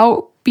dry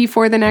out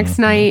before the next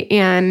night.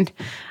 And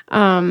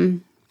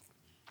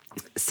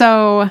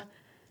so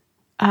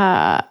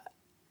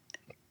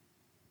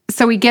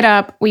we get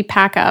up, we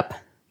pack up,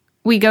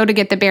 we go to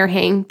get the bear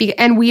hang,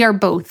 and we are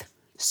both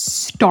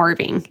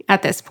starving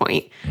at this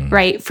point,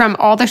 right? From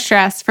all the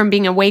stress, from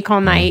being awake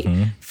all night,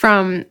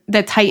 from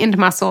the tightened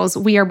muscles,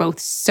 we are both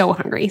so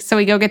hungry. So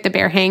we go get the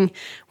bear hang,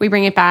 we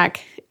bring it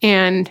back,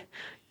 and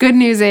good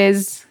news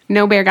is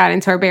no bear got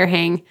into our bear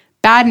hang.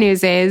 Bad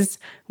news is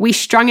we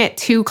strung it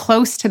too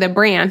close to the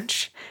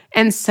branch,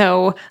 and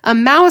so a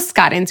mouse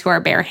got into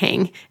our bear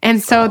hang,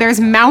 and so there's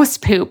mouse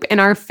poop in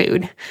our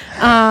food,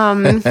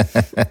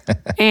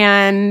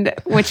 and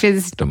which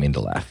is, don't mean to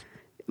laugh.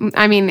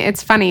 I mean,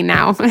 it's funny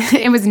now.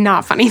 It was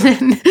not funny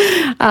then.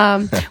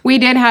 We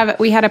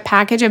had a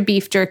package of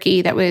beef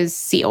jerky that was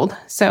sealed,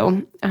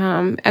 so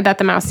that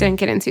the mouse didn't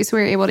get into, so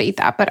we were able to eat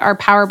that. But our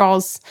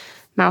Powerballs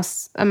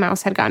a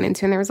mouse had gotten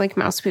into, and there was like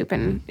mouse poop,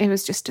 and it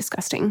was just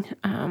disgusting.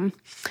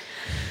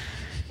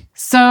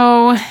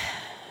 So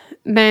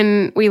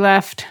then we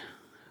left.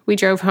 We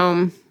drove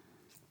home.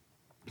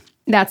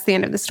 That's the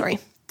end of the story.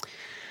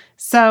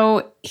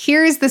 So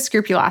here's the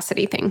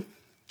scrupulosity thing.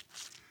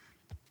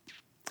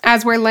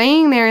 As we're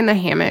laying there in the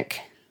hammock,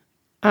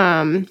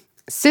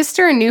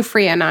 Sister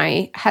Nufria and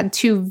I had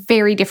 2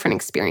 very different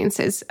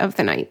experiences of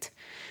the night,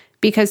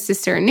 because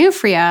Sister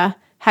Nufria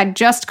had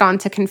just gone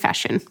to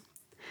confession,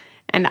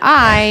 and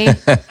I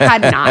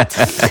had not.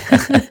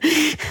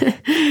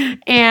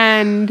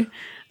 And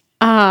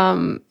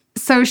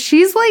so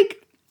she's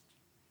like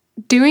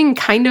doing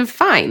kind of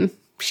fine.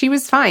 She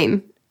was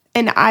fine.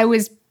 And I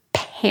was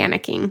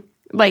panicking,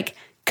 like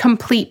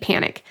complete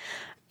panic.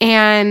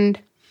 And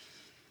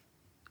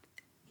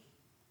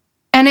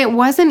it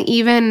wasn't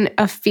even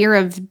a fear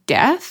of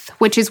death,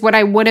 which is what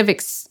I would have,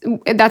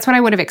 that's what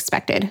I would have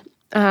expected.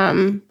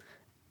 Like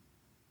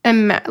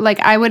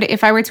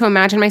if I were to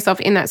imagine myself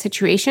in that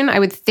situation, I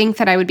would think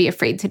that I would be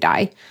afraid to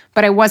die,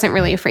 but I wasn't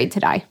really afraid to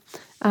die,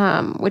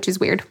 which is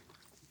weird.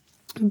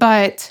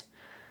 But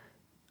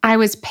I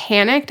was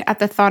panicked at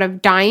the thought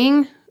of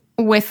dying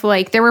with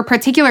like, there were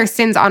particular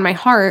sins on my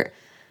heart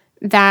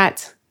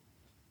that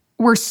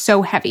were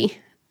so heavy.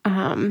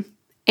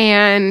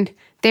 And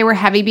they were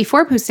heavy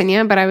before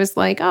Pousinia, but I was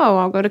like, oh,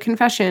 I'll go to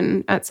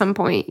confession at some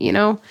point, you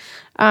know?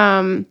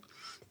 And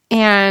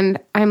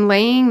I'm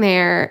laying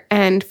there,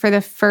 and for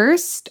the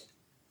first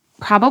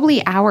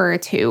probably hour or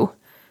 2,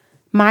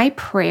 my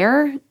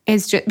prayer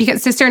is just,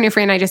 because Sister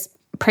Nufria and I just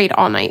prayed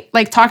all night.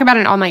 Like, talk about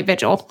an all-night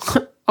vigil.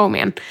 Oh,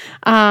 man.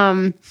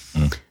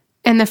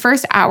 In the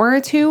first hour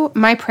or 2,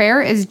 my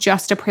prayer is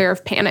just a prayer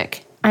of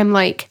panic. I'm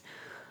like,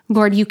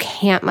 Lord, you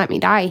can't let me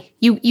die.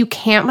 You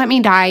can't let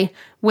me die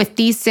with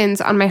these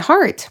sins on my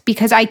heart,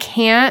 because I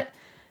can't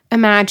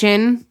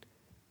imagine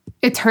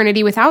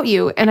eternity without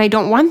you, and I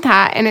don't want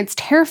that, and it's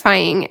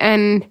terrifying,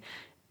 and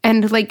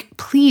like,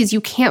 please,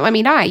 you can't let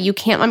me die. You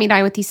can't let me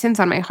die with these sins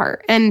on my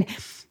heart. And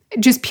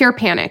just pure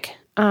panic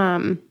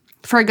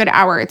for a good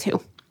hour or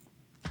two.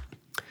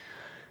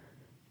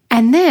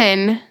 And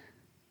then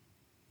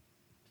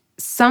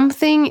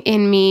something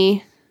in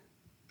me,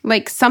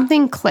 like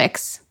something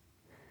clicks,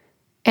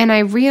 and I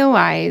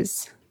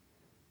realize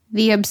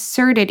the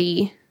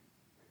absurdity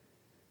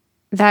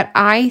that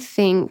I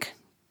think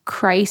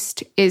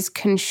Christ is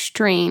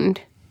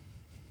constrained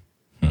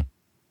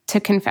to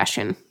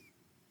confession.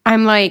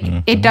 I'm like,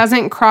 it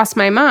doesn't cross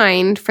my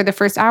mind for the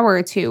first hour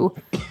or two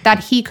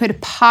that he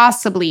could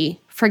possibly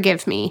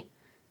forgive me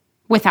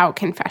without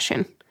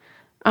confession.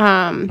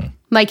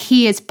 Like,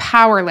 he is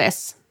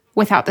powerless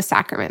without the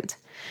sacrament.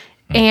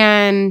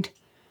 And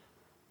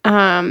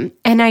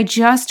I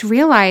just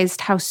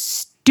realized how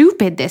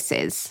stupid this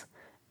is.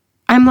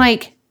 I'm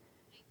like,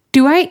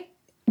 do I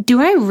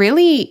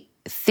really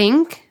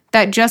think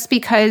that just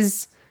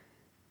because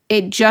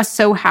it just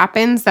so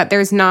happens that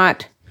there's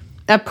not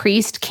a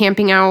priest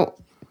camping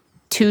out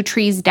 2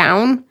 trees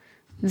down,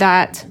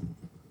 that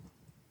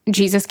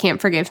Jesus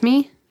can't forgive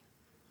me?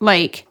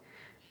 Like,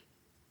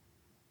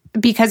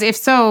 because if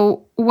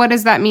so, what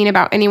does that mean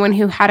about anyone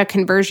who had a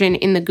conversion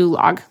in the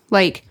gulag?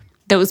 Like,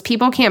 those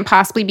people can't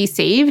possibly be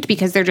saved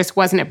because there just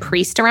wasn't a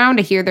priest around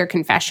to hear their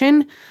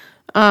confession.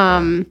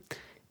 And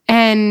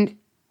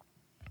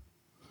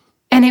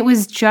it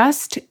was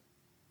just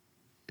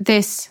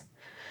this,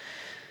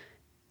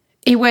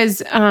 it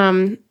was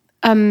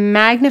a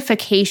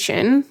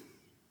magnification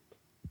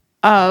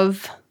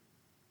of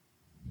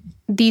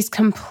these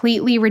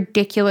completely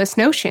ridiculous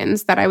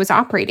notions that I was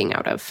operating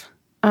out of.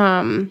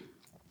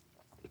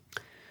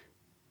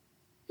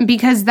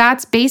 Because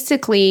that's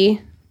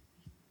basically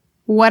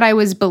what I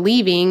was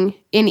believing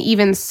in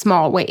even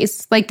small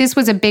ways. Like, this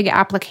was a big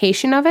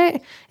application of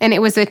it, and it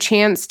was a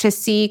chance to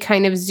see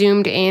kind of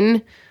zoomed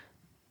in,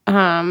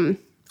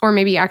 or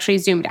maybe actually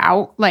zoomed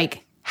out,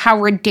 like how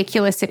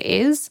ridiculous it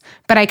is.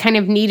 But I kind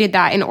of needed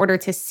that in order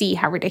to see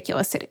how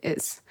ridiculous it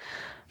is.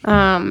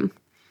 And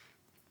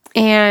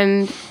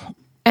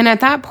at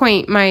that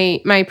point,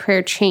 my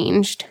prayer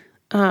changed,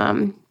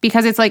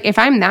 because it's like, if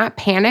I'm that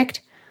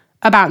panicked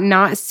about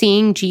not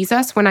seeing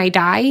Jesus when I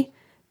die,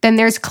 then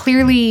there's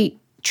clearly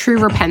true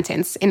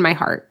repentance in my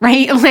heart,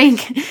 right?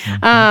 Like,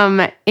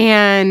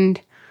 and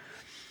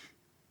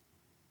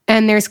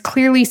there's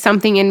clearly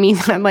something in me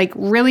that like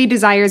really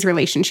desires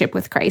relationship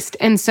with Christ.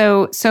 And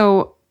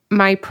so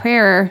my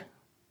prayer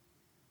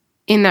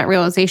in that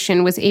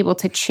realization was able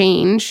to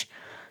change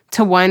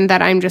to one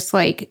that I'm just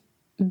like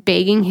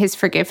begging his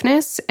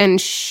forgiveness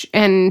and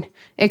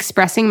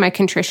expressing my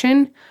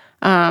contrition,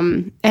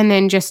 and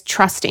then just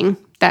trusting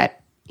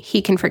that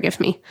he can forgive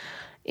me.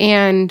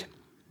 And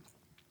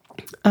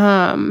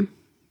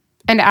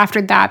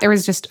after that, there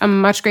was just a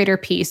much greater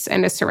peace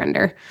and a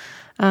surrender.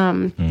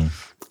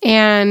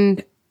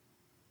 And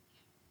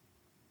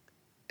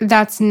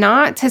that's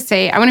not to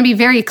say, I want to be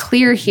very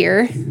clear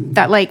here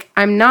that, like,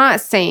 I'm not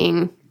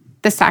saying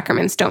the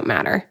sacraments don't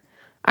matter.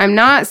 I'm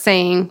not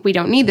saying we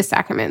don't need the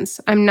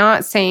sacraments. I'm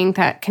not saying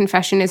that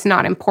confession is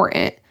not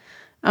important.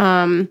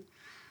 The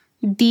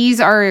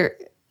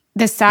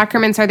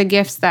sacraments are the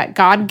gifts that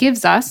God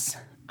gives us.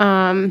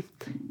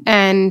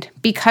 And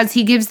because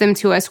he gives them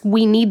to us,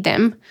 we need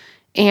them,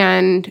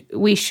 and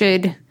we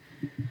should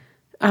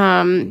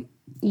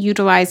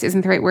utilize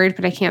isn't the right word,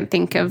 but I can't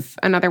think of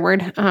another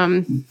word.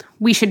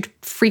 We should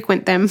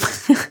frequent them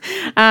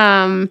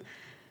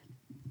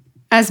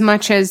as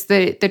much as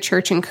the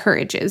church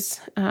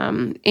encourages,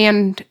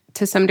 and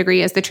to some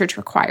degree as the church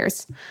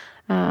requires.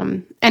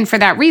 And for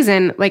that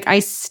reason, like,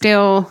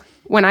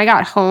 when I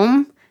got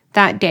home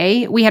that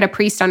day, we had a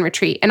priest on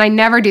retreat. And I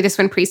never do this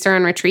when priests are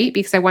on retreat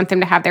because I want them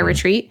to have their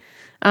retreat.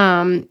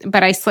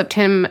 But I slipped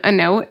him a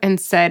note and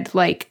said,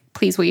 like,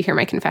 please, will you hear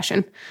my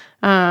confession?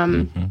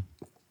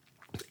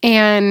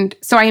 And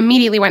so I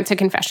immediately went to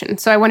confession.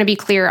 So I want to be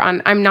clear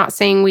on, I'm not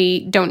saying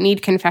we don't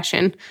need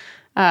confession,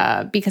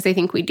 because I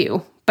think we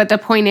do. But the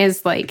point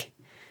is, like,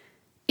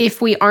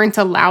 if we aren't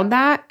allowed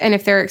that, and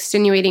if there are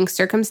extenuating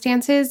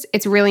circumstances,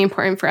 it's really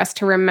important for us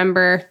to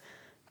remember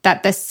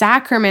that the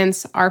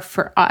sacraments are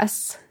for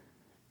us,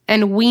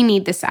 and we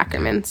need the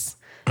sacraments.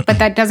 But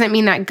that doesn't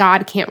mean that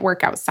God can't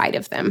work outside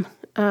of them.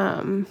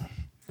 And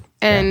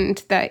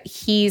that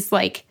he's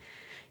like,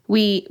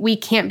 we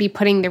can't be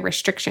putting the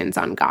restrictions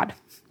on God,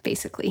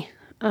 basically.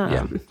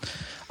 I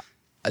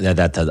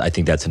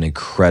think that's an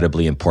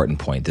incredibly important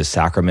point. The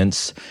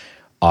sacraments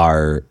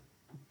are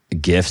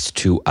gifts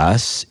to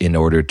us in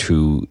order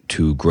to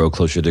grow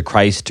closer to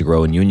Christ, to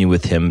grow in union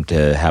with him,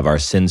 to have our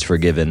sins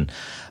forgiven.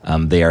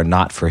 They are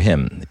not for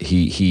him.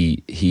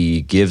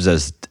 He gives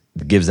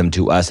them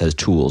to us as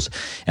tools.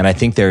 And I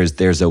think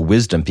there's a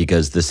wisdom,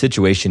 because the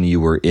situation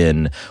you were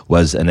in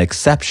was an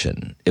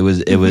exception. It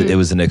was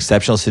an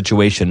exceptional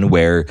situation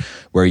where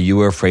you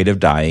were afraid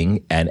of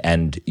dying,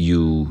 and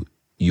you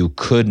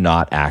could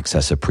not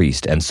access a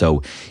priest. And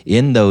so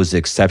in those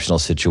exceptional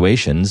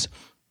situations,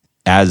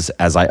 as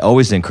I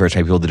always encourage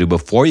my people to do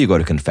before you go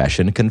to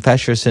confession,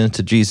 confess your sins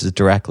to Jesus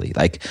directly.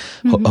 Like,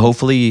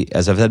 hopefully,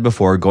 as I've said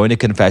before, going to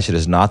confession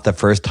is not the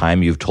first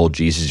time you've told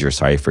Jesus you're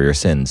sorry for your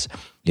sins.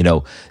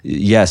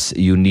 Yes,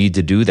 you need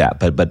to do that,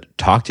 but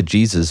talk to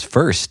Jesus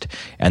first,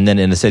 and then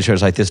in a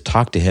situation like this,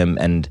 talk to him.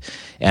 And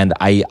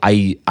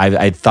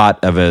I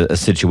thought of a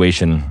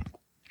situation,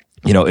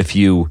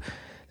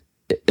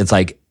 it's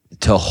like,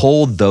 to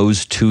hold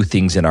those two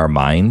things in our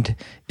mind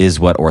is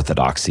what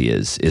orthodoxy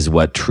is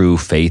what true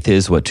faith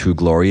is, what true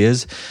glory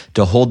is.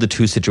 To hold the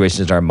two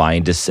situations in our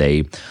mind to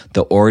say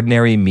the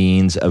ordinary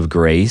means of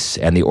grace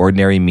and the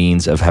ordinary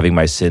means of having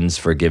my sins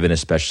forgiven,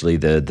 especially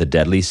the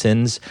deadly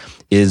sins,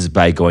 is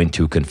by going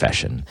to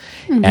confession.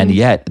 And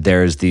yet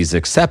there's these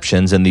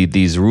exceptions and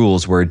these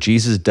rules where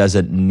Jesus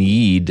doesn't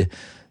need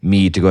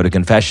me to go to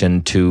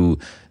confession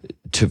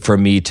for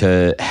me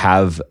to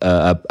have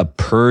a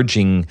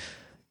purging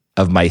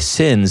of my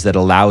sins that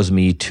allows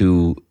me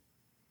to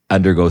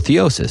undergo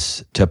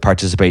theosis, to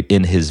participate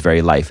in his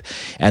very life.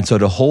 And so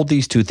to hold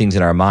these two things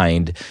in our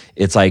mind,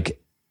 it's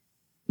like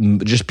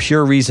just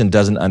pure reason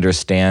doesn't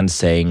understand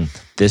saying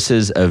this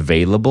is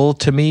available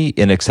to me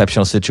in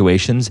exceptional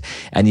situations,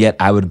 and yet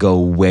I would go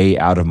way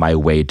out of my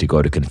way to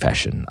go to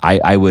confession.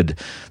 I would,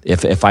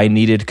 if I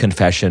needed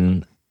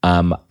confession,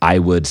 I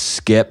would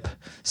skip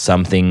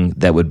something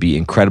that would be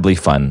incredibly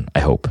fun, I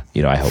hope.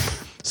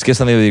 Skip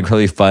something that would be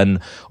incredibly fun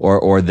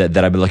or that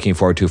I've been looking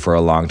forward to for a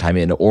long time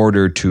in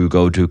order to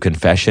go to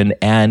confession,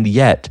 and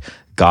yet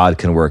God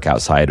can work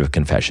outside of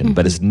confession.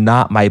 But it's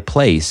not my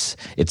place.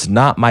 It's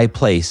not my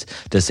place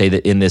to say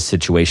that in this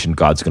situation,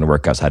 God's going to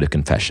work outside of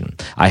confession.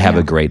 I have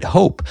a great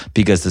hope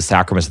because the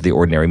sacraments are the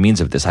ordinary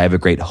means of this. I have a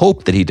great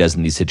hope that he does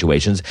in these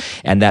situations,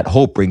 and that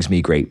hope brings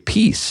me great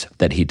peace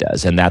that he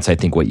does. And that's, I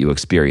think, what you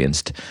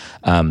experienced.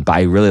 But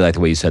I really like the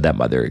way you said that,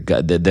 Mother.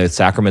 The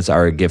sacraments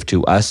are a gift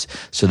to us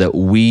so that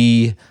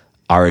we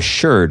are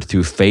assured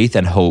through faith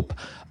and hope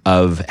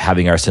of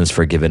having our sins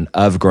forgiven,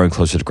 of growing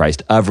closer to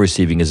Christ, of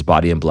receiving his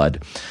body and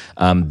blood.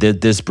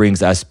 This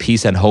brings us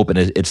peace and hope, and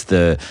it's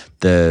the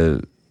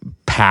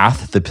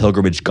path, the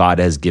pilgrimage God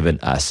has given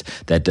us.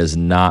 That does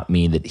not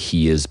mean that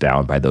he is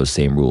bound by those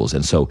same rules.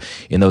 And so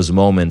in those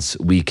moments,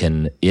 we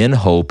can, in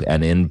hope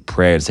and in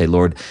prayer, say,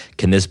 Lord,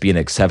 can this be an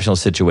exceptional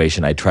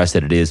situation? I trust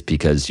that it is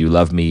because you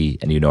love me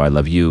and you know I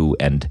love you,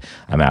 and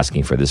I'm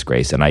asking for this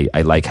grace. And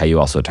I like how you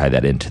also tie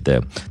that into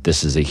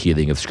this is a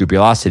healing of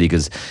scrupulosity,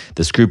 because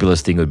the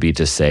scrupulous thing would be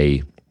to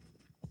say,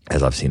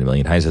 as I've seen a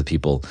million times with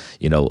people,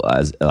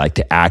 like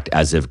to act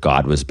as if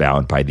God was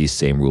bound by these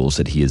same rules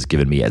that he has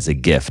given me as a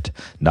gift,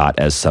 not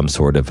as some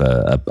sort of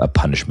a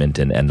punishment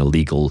and a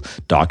legal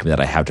document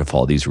that I have to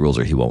follow these rules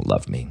or he won't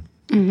love me.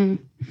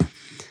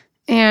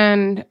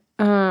 And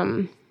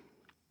I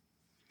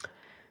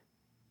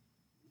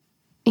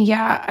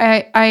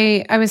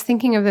was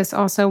thinking of this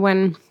also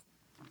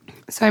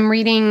so I'm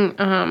reading,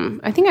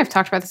 I think I've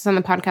talked about this on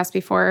the podcast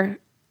before.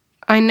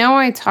 I know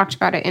I talked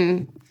about it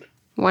in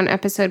one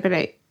episode, but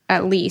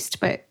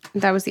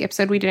that was the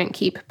episode we didn't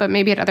keep, but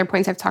maybe at other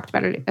points I've talked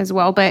about it as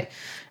well. But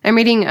I'm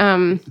reading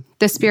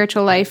The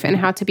Spiritual Life and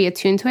How to Be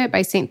Attuned to It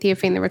by St.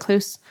 Theophane the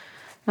Recluse.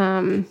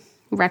 I've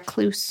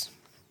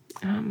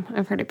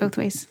heard it both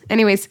ways.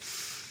 Anyways,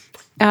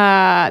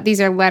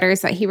 these are letters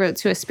that he wrote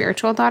to a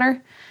spiritual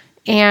daughter.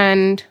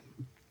 And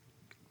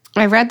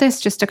I read this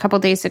just a couple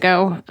days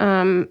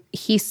ago.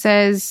 He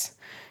says,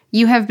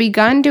 "You have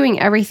begun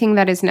doing everything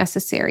that is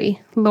necessary.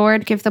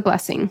 Lord, give the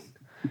blessing.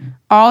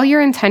 All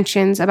your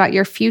intentions about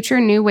your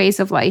future new ways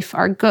of life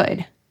are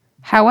good.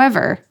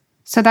 However,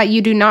 so that you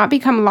do not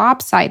become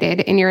lopsided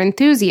in your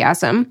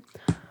enthusiasm,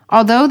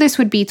 although this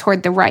would be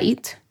toward the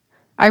right,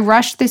 I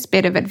rush this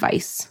bit of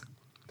advice.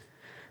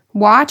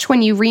 Watch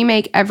when you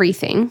remake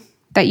everything,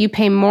 that you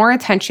pay more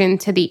attention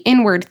to the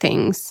inward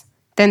things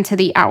than to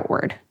the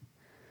outward.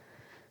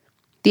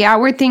 The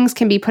outward things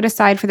can be put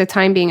aside for the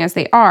time being as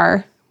they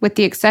are, with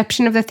the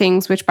exception of the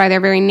things which by their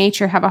very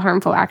nature have a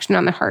harmful action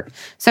on the heart."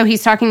 So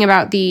he's talking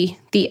about the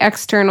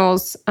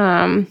externals.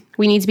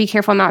 We need to be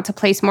careful not to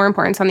place more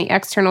importance on the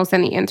externals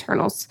than the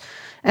internals.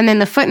 And then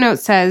the footnote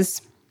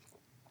says,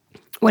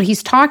 what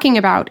he's talking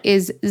about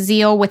is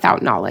zeal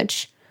without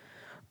knowledge,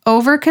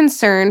 over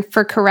concern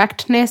for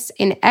correctness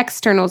in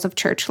externals of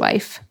church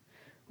life,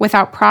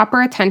 without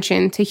proper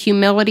attention to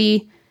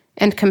humility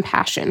and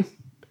compassion.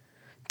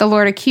 The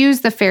Lord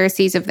accused the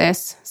Pharisees of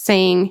this,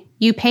 saying,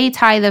 "You pay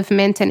tithe of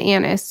mint and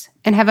anise,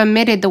 and have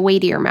omitted the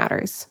weightier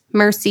matters,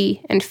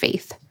 mercy and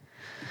faith."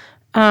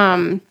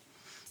 And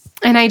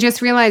I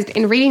just realized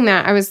in reading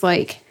that, I was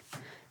like,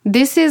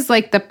 this is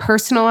like the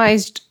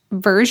personalized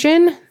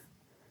version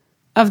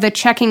of the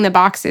Checking the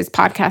Boxes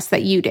podcast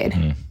that you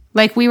did.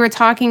 Like we were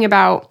talking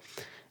about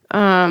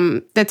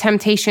the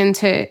temptation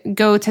to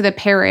go to the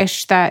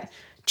parish that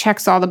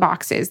checks all the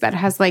boxes, that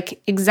has like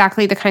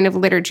exactly the kind of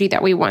liturgy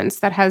that we want,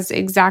 that has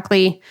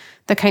exactly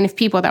the kind of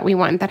people that we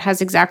want, that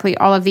has exactly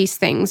all of these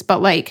things.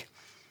 But like,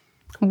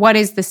 what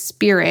is the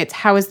Spirit?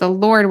 How is the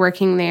Lord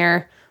working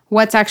there?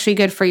 What's actually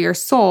good for your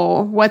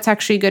soul? What's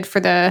actually good for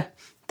the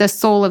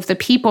soul of the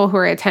people who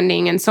are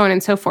attending, and so on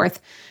and so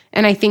forth.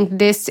 And I think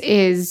this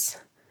is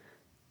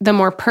the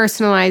more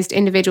personalized,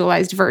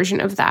 individualized version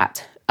of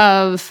that,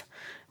 of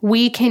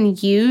we can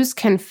use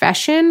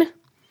confession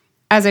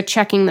as a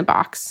checking the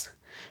box.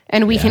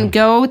 And we can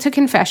go to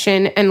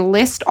confession and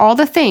list all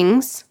the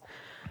things,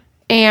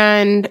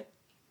 and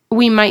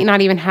we might not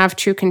even have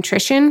true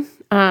contrition,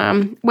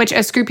 which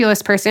a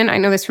scrupulous person, I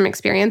know this from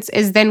experience,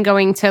 is then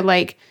going to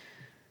like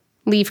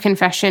leave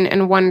confession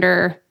and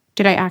wonder,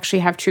 did I actually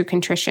have true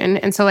contrition?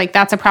 And so like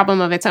that's a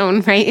problem of its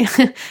own, right?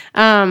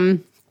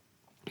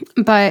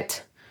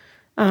 But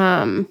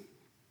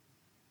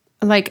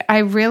like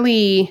I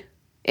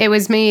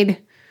was made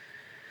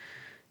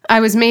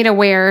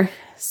aware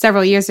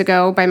several years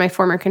ago by my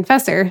former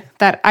confessor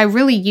that I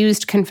really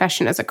used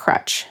confession as a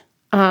crutch.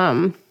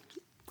 And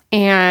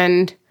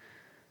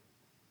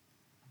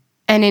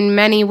in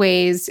many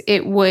ways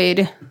it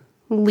would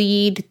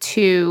lead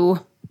to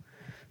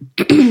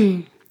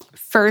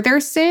further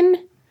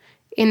sin,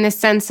 in the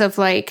sense of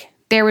like,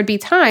 there would be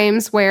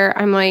times where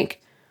I'm like,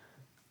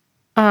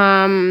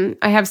 I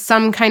have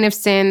some kind of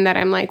sin that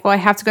I'm like, well, I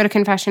have to go to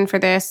confession for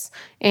this,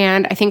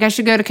 and I think I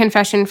should go to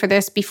confession for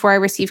this before I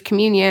receive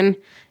communion.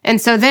 And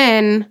so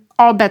then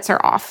all bets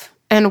are off.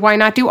 And why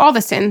not do all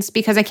the sins?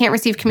 Because I can't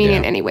receive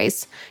communion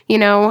anyways, you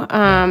know?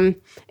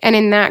 And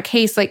in that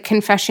case, like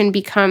confession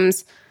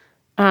becomes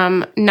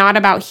not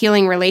about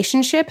healing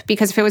relationship,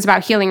 because if it was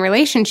about healing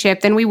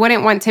relationship, then we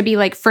wouldn't want to be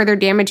like further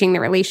damaging the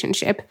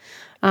relationship.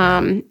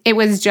 It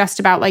was just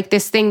about like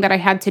this thing that I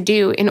had to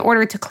do in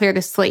order to clear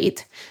the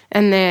slate.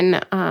 And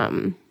then,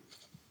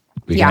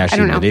 we can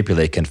actually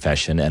manipulate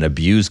confession and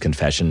abuse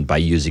confession by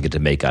using it to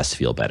make us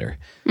feel better.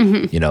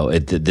 You know,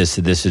 this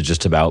is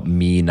just about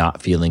me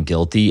not feeling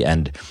guilty.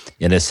 And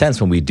in a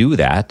sense, when we do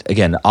that,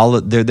 again,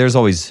 there's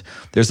always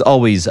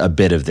a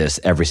bit of this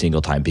every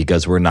single time,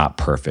 because we're not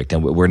perfect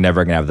and we're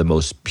never going to have the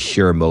most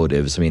pure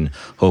motives. I mean,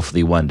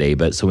 hopefully one day,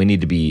 but so we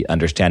need to be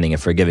understanding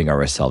and forgiving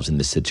ourselves in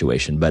this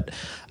situation. But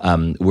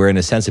we're in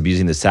a sense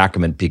abusing the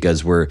sacrament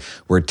because we're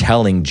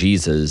telling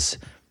Jesus,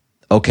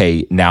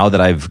 okay, now that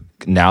I've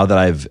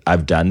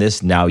done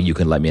this, now you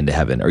can let me into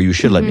heaven, or you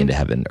should let me into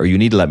heaven, or you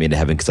need to let me into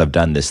heaven because I've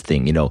done this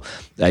thing. You know,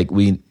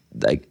 we're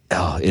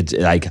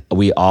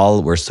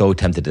so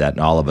tempted to that, and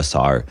all of us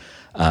are.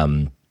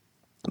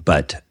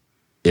 But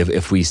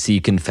if we see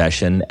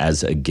confession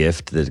as a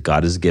gift that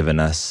God has given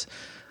us,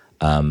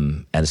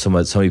 and so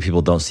many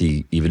people don't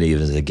see even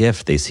as a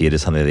gift, they see it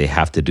as something they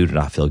have to do to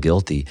not feel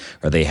guilty,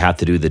 or they have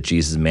to do that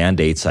Jesus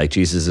mandates. Like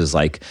Jesus is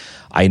like,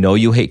 I know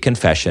you hate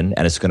confession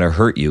and it's going to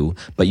hurt you,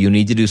 but you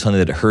need to do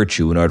something that hurts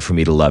you in order for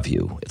me to love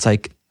you. It's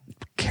like,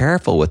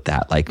 careful with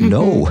that. Like,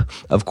 no,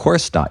 of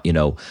course not, you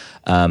know.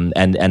 And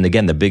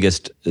again, the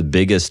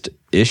biggest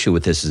issue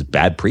with this is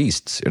bad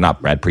priests, or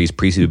not bad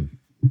priests who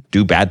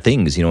do bad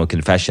things, you know, in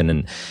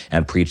confession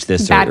and preach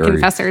this.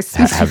 Confessors.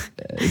 Have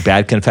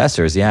bad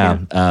confessors, yeah.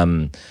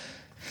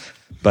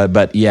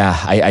 But yeah,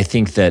 I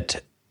think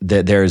that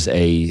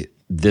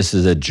this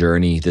is a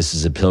journey, this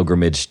is a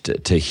pilgrimage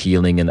to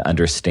healing and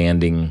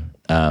understanding.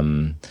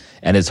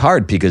 And it's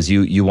hard because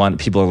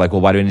people are like,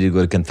 well, why do I need to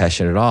go to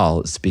confession at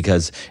all? It's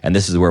because, and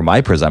this is where my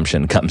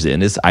presumption comes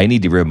in, is I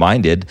need to be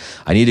reminded,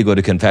 I need to go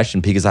to confession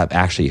because I've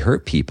actually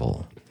hurt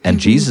people. And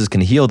Jesus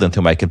can heal them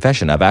through my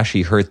confession. I've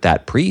actually hurt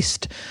that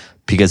priest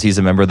because he's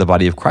a member of the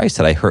body of Christ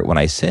that I hurt when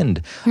I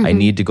sinned. I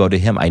need to go to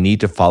him. I need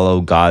to follow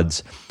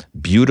God's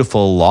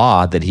beautiful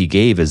law that he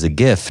gave as a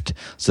gift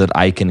so that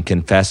I can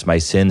confess my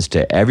sins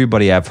to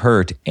everybody I've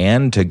hurt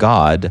and to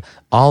God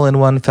all in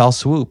one fell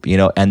swoop, you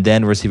know, and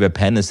then receive a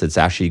penance that's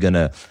actually going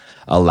to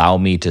allow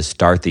me to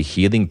start the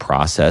healing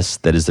process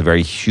that is the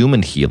very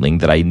human healing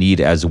that I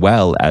need, as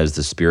well as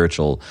the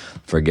spiritual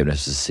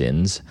forgiveness of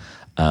sins.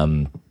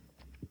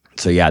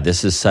 So yeah,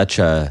 this is such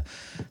a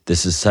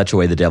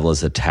way the devil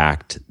is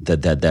attacked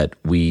that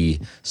we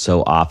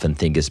so often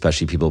think,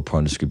 especially people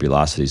prone to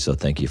scrupulosity. So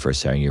thank you for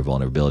sharing your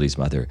vulnerabilities,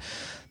 Mother.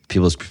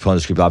 People prone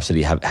to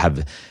scrupulosity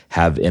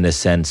have in a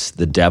sense,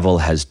 the devil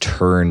has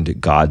turned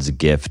God's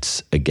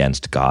gifts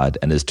against God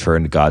and has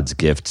turned God's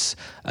gifts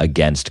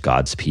against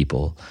God's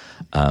people.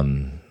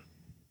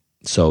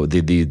 So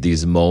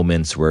these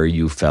moments where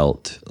you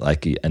felt,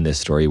 like in this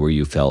story, where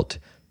you felt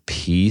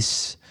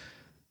peace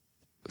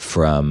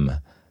from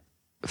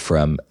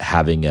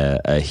having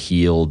a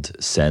healed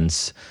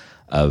sense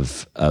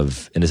of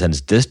in a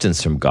sense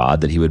distance from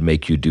God, that he would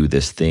make you do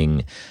this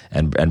thing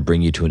and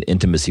bring you to an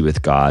intimacy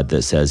with God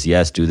that says,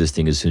 yes, do this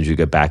thing as soon as you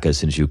get back, as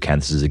soon as you can.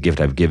 This is a gift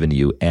I've given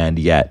you. And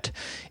yet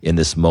in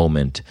this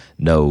moment,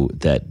 know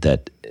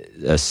that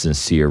a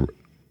sincere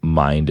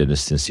mind and a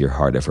sincere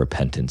heart of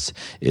repentance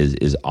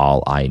is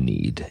all I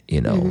need,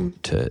 you know,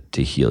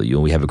 to heal you.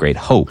 And we have a great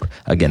hope,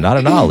 again, not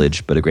a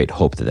knowledge, but a great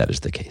hope that is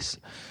the case.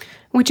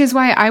 Which is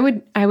why I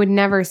would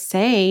never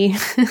say,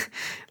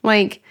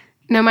 like,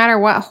 no matter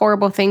what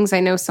horrible things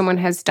I know someone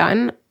has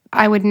done,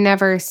 I would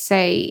never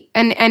say,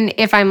 and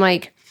if I'm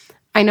like,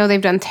 I know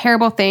they've done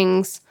terrible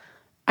things,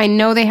 I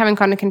know they haven't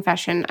gone to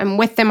confession, I'm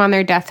with them on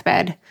their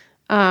deathbed,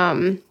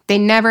 They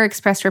never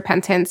expressed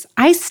repentance.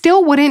 I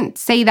still wouldn't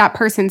say that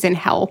person's in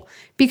hell,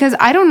 because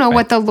I don't know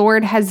what the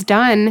Lord has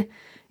done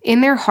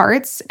in their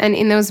hearts and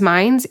in those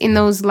minds in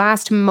those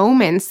last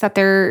moments that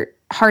their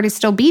heart is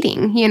still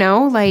beating,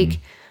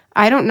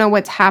 I don't know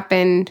what's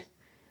happened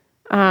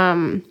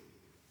on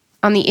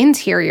the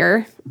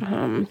interior.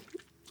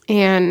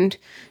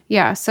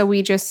 So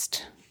we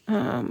just,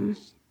 I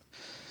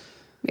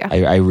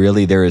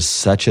really, there is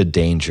such a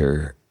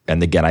danger.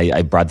 And again,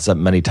 I brought this up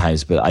many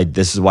times, but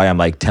this is why I'm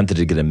like tempted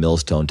to get a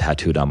millstone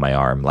tattooed on my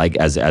arm, like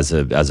as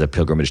a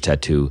pilgrimage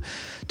tattoo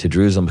to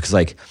Jerusalem, because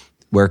like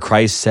where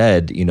Christ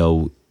said,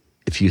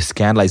 if you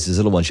scandalize these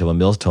little ones, you have a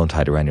millstone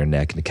tied around your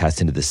neck and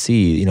cast into the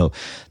sea.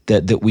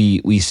 That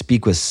we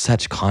speak with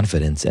such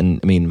confidence. And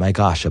I mean, my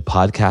gosh, a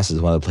podcast is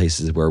one of the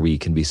places where we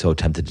can be so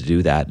tempted to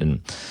do that.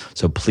 And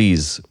so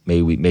please, may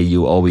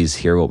you always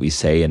hear what we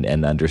say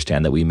and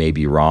understand that we may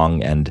be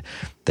wrong, and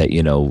that,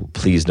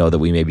 please know that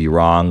we may be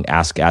wrong.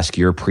 Ask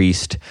your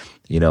priest,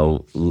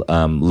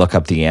 look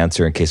up the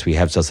answer in case we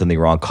have said something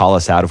wrong. Call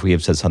us out if we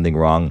have said something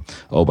wrong.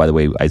 Oh, by the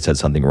way, I said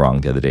something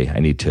wrong the other day. I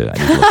need to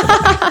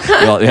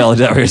look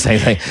it up. You're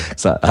saying,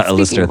 so, a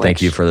listener,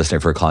 thank you for listening,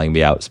 for calling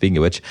me out. Speaking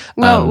of which,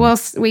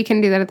 we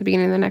can do that at the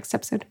beginning of the next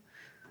episode,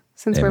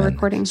 since we're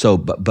recording. So,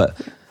 but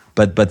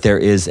there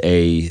is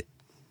a.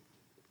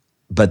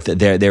 But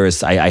there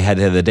is. I had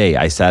the other day.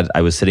 I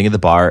was sitting at the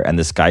bar, and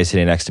this guy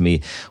sitting next to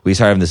me. We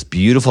started having this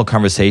beautiful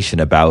conversation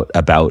about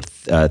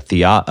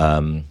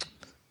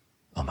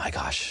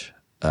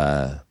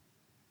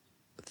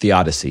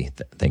theodicy.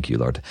 Thank you,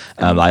 Lord.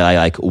 I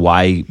like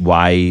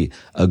why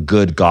a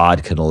good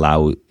God can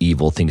allow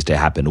evil things to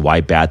happen,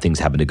 why bad things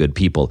happen to good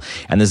people.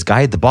 And this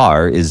guy at the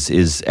bar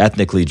is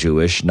ethnically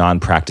Jewish,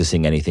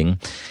 non-practicing anything.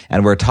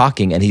 And we're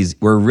talking, and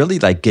we're really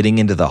like getting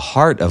into the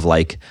heart of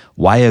like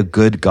why a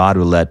good God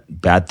would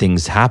let bad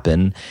things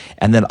happen.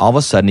 And then all of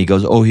a sudden he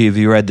goes, "Oh, have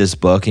you read this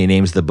book?" And he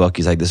names the book.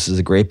 He's like, "This is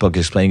a great book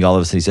explaining all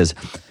of this." And he says,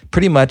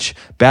 pretty much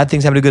bad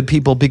things happen to good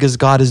people because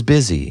God is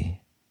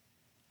busy.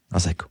 I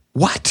was like,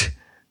 what?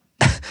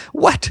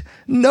 What?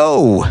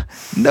 No.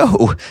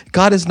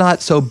 God is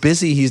not so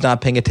busy he's not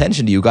paying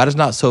attention to you. God is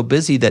not so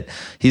busy that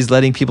he's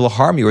letting people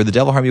harm you or the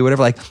devil harm you or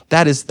whatever. Like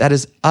that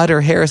is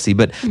utter heresy.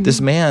 But this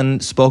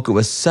man spoke it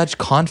with such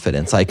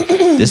confidence. Like,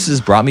 this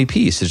has brought me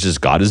peace. It's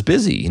just God is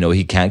busy.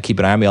 He can't keep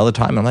an eye on me all the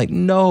time. I'm like,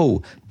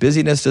 no,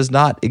 busyness does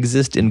not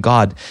exist in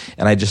God.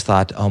 And I just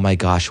thought, oh my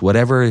gosh,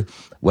 whatever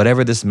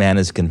this man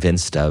is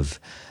convinced of,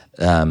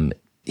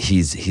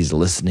 he's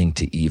listening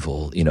to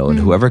evil, and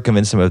whoever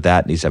convinced him of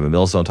that needs to have a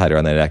millstone tied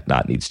around their neck.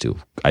 Not needs to.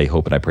 I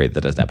hope and I pray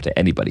that doesn't happen to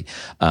anybody.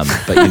 But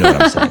you know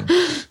what I'm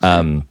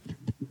saying.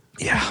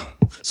 Yeah.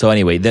 So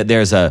anyway,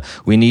 there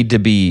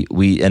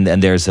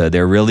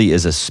really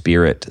is a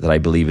spirit that I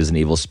believe is an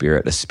evil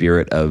spirit, a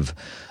spirit of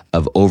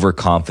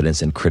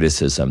overconfidence and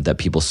criticism, that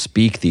people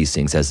speak these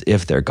things as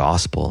if they're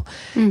gospel,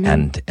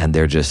 and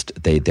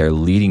they're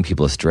leading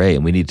people astray.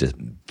 And we need to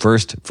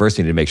first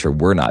need to make sure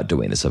we're not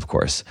doing this, of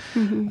course.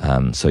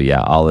 So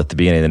yeah, I'll at the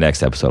beginning of the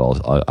next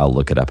episode, I'll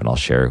look it up and I'll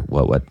share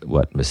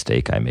what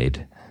mistake I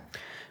made.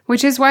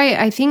 Which is why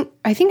I think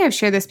I've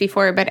shared this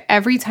before, but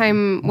every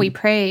time we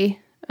pray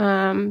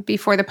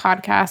before the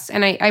podcast,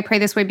 and I pray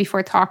this way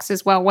before talks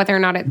as well, whether or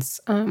not it's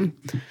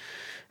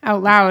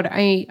out loud,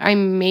 I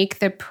make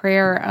the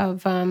prayer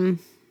of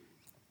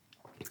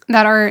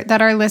that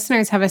our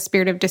listeners have a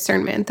spirit of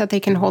discernment, that they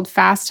can hold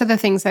fast to the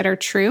things that are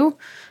true,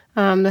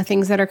 the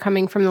things that are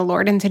coming from the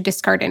Lord, and to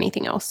discard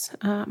anything else.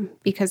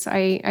 Because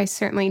I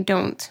certainly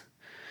don't.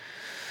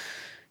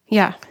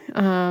 Yeah.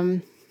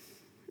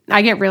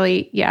 I get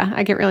really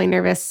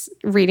nervous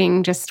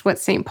reading just what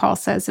St. Paul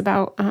says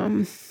about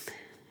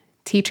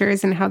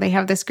teachers and how they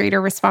have this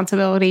greater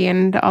responsibility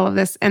and all of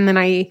this. And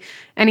then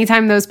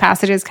anytime those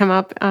passages come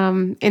up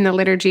in the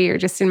liturgy or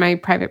just in my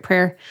private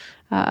prayer,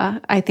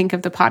 I think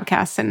of the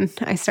podcast and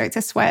I start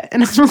to sweat,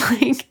 and I'm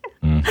like,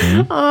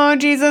 oh,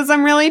 Jesus,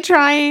 I'm really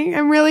trying.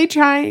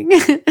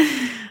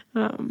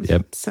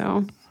 Yep.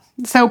 So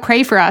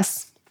pray for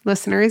us,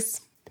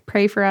 listeners.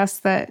 Pray for us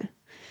that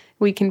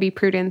we can be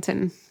prudent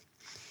and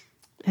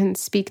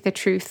speak the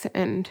truth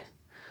and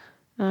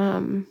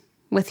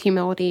with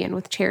humility and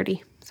with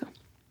charity. So,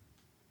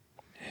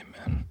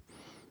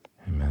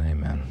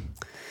 Amen.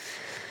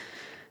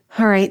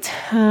 All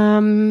right.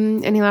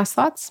 Any last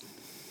thoughts?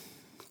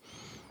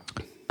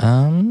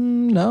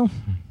 No.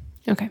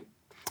 Okay.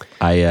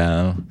 I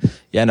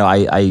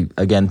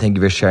again, thank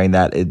you for sharing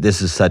that.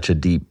 This is such a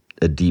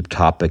deep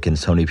topic, and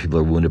so many people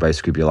are wounded by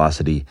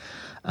scrupulosity,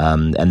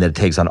 and that it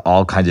takes on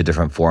all kinds of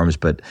different forms.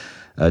 But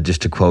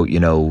just to quote,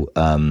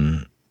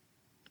 The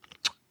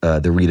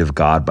Reed of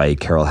God by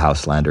Carol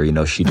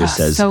Houselander, she just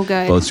says so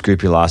good. Both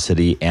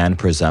scrupulosity and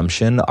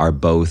presumption are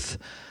both,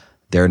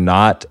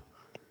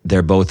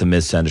 they're both a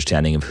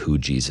misunderstanding of who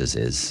Jesus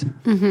is.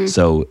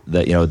 So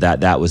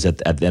that was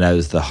that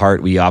was the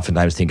heart. We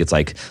oftentimes think it's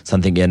like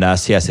something in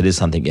us. Yes, it is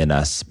something in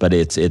us, but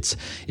it's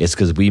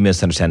because we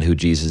misunderstand who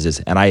Jesus is.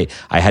 And I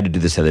had to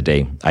do this the other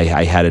day.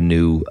 I had a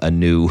new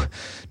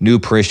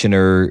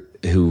parishioner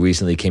who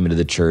recently came into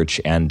the church,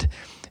 and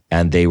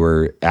and they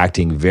were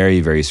acting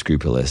very, very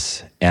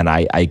scrupulous. And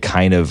I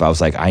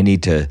was like, I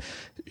need to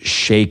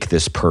shake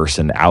this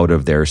person out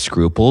of their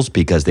scruples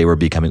because they were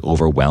becoming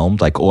overwhelmed.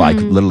 Like, I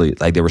could literally,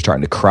 like, they were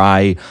starting to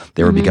cry.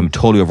 They were becoming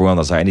totally overwhelmed.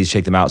 I was like, I need to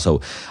shake them out.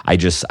 So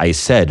I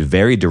said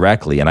very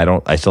directly, and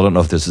I still don't know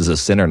if this is a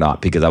sin or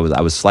not because I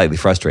was slightly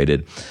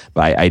frustrated,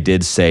 but I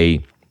did say,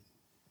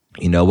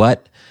 you know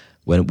what?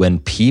 When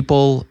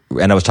people,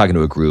 and I was talking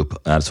to a group,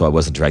 so I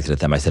wasn't directed at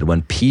them. I said,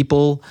 when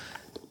people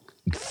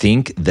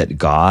think that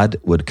God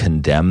would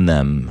condemn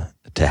them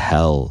to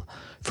hell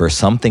for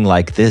something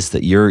like this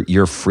that you're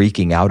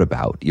freaking out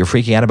about. You're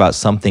freaking out about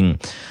something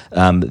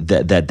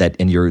that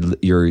and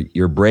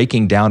you're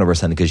breaking down over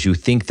something because you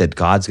think that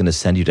God's going to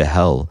send you to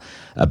hell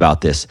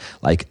about this.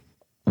 Like,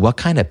 what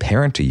kind of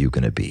parent are you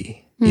going to be?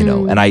 You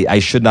know, and I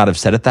should not have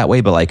said it that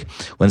way, but like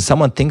when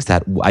someone thinks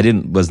that,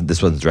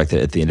 this wasn't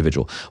directed at the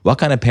individual. What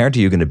kind of parent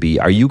are you going to be?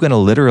 Are you going to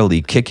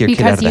literally kick your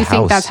kid out of the house? Because you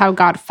think that's how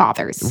God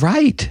fathers.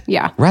 Right.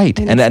 Yeah. Right.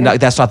 And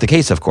that's not the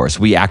case, of course.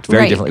 We act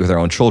very differently with our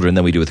own children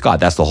than we do with God.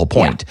 That's the whole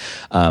point.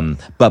 Yeah.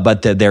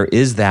 But there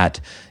is that,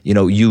 you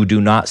know, you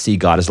do not see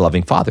God as a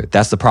loving father.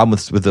 That's the problem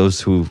with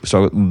those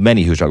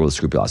many who struggle with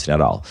scrupulosity, not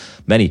all.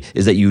 Many,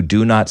 is that you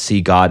do not see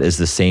God as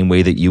the same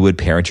way that you would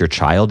parent your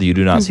child. You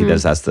do not see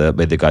that that's the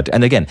way that God,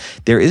 and again,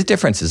 there is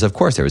differences, of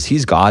course.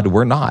 He's God,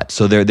 we're not.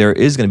 So there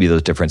is going to be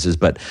those differences,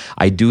 but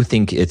I do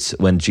think it's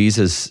when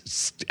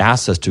Jesus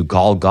asks us to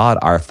call God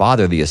our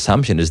Father, the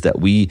assumption is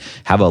that we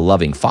have a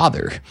loving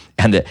Father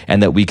and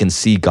that we can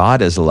see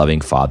God as a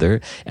loving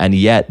Father, and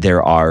yet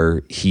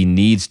he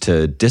needs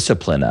to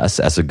discipline us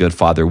as a good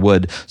father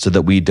would so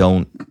that we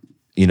don't,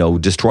 you know,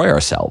 destroy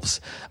ourselves.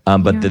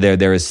 But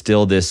there is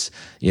still this,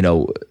 you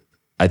know,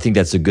 I think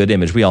that's a good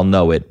image. We all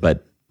know it,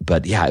 but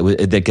yeah,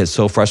 it gets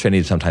so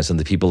frustrating sometimes when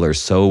the people are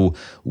so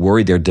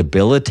worried, they're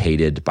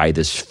debilitated by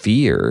this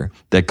fear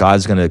that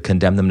God's going to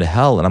condemn them to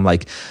hell. And I'm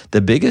like,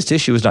 the biggest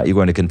issue is not you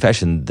going to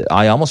confession.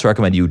 I almost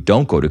recommend you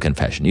don't go to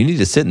confession. You need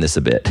to sit in this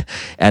a bit.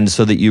 And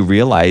so that you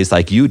realize,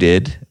 like you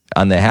did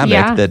on the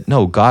hammock, that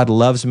no, God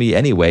loves me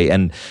anyway.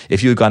 And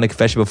if you had gone to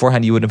confession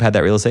beforehand, you wouldn't have had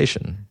that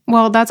realization.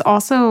 Well, that's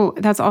also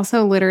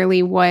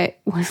literally what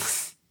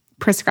was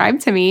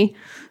prescribed to me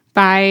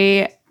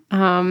by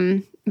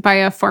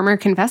a former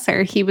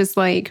confessor. He was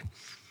like,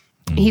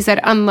 he said,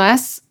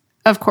 unless,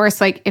 of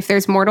course, like if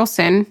there's mortal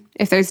sin,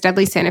 if there's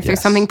deadly sin, if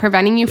there's something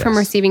preventing you from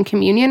receiving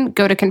communion,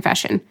 go to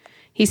confession.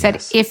 He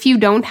said, if you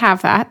don't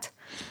have that,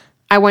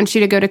 I want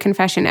you to go to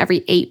confession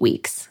every 8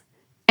 weeks.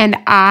 And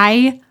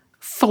I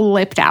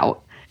flipped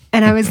out.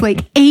 And I was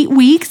like, 8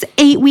 weeks?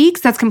 8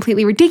 weeks? That's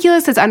completely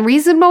ridiculous. That's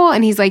unreasonable.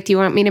 And he's like, do you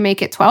want me to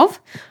make it 12?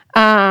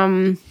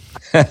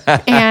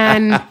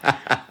 And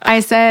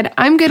I said,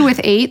 I'm good with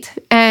 8.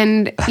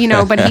 And, you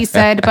know, but he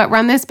said, but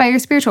run this by your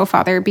spiritual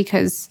father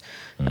because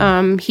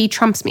he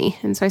trumps me.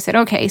 And so I said,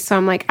 okay. So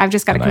I'm like, I've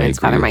just got to convince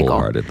Father Michael.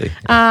 Wholeheartedly.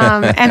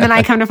 And then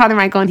I come to Father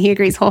Michael and he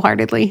agrees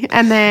wholeheartedly.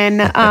 And then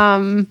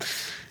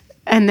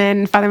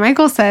Father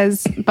Michael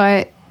says,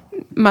 but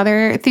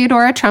Mother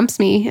Theodora trumps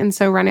me. And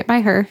so run it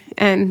by her.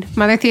 And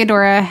Mother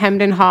Theodora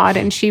hemmed and hawed.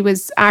 And she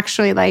was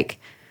actually like,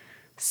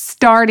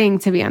 starting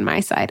to be on my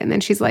side. And then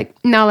she's like,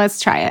 no, let's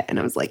try it. And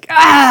I was like,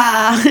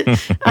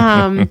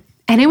 and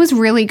it was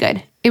really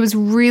good. It was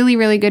really,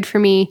 really good for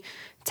me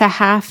to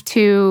have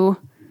to,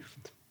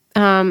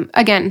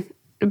 again,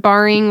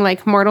 barring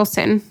like mortal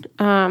sin,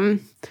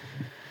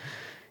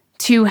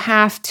 to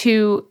have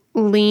to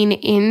lean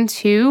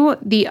into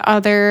the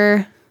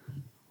other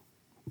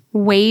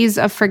ways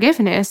of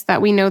forgiveness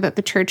that we know that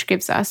the church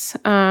gives us.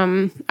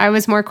 I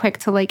was more quick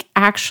to like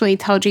actually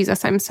tell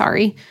Jesus I'm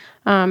sorry.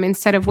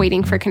 Instead of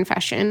waiting for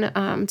confession,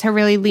 to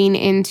really lean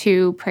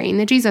into praying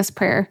the Jesus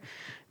prayer,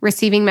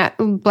 receiving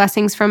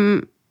blessings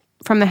from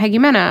the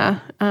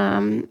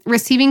Hegumena,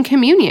 receiving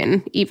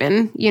communion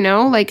even, you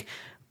know, like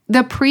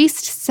the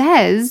priest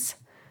says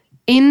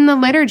in the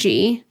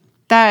liturgy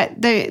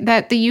that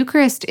the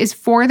Eucharist is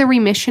for the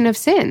remission of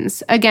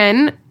sins.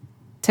 Again,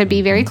 to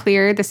be very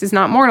clear, this is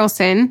not mortal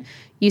sin.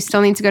 You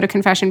still need to go to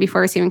confession before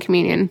receiving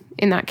communion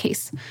in that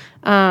case.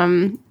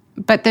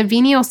 But the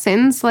venial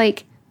sins,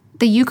 like,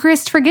 the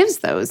Eucharist forgives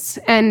those.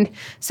 And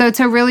so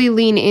to really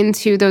lean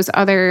into those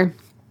other,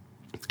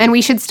 and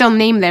we should still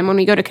name them when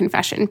we go to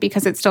confession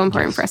because it's still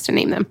important for us to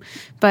name them.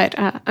 But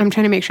I'm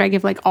trying to make sure I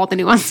give like all the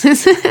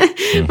nuances,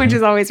 which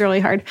is always really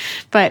hard.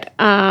 But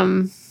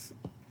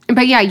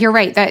yeah, you're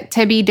right that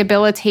to be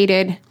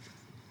debilitated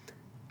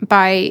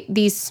by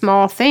these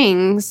small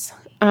things,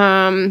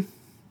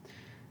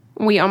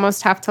 we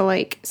almost have to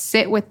like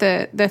sit with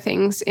the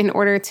things in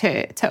order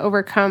to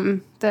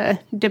overcome the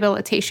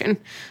debilitation.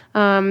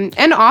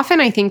 And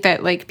often I think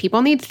that like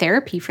people need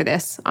therapy for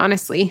this,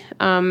 honestly.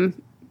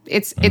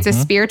 It's a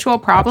spiritual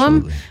problem,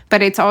 absolutely,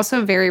 but it's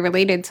also very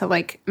related to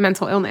like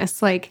mental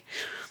illness. Like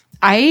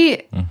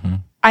I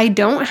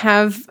don't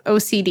have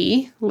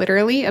OCD,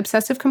 literally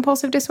obsessive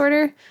compulsive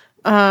disorder.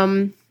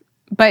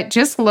 But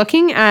just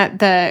looking at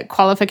the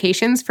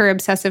qualifications for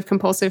obsessive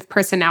compulsive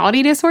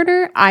personality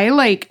disorder, I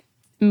like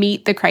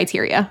meet the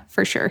criteria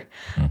for sure.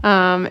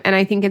 And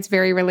I think it's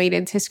very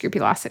related to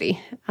scrupulosity.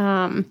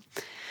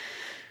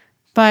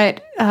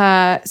 But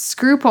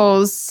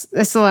Scruples,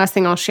 this is the last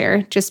thing I'll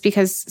share, just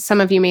because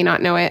some of you may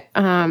not know it.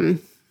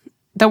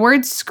 The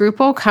word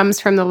scruple comes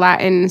from the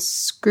Latin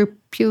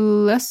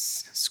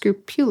scrupulus.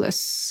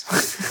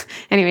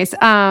 Anyways,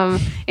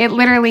 it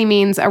literally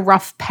means a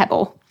rough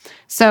pebble.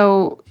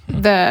 So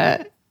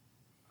the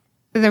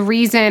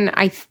reason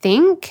I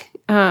think,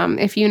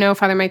 if you know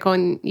Father Michael,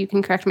 and you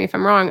can correct me if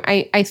I'm wrong,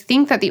 I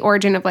think that the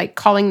origin of like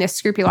calling this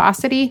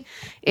scrupulosity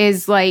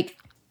is like,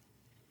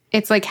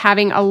 it's like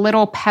having a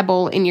little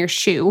pebble in your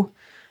shoe,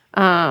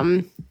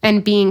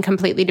 and being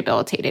completely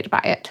debilitated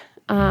by it.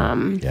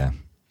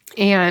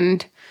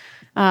 And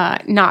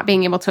not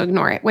being able to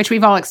ignore it, which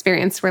we've all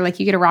experienced, where like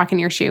you get a rock in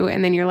your shoe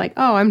and then you're like,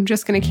 oh, I'm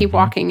just going to keep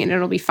walking and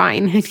it'll be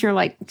fine. And you're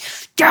like,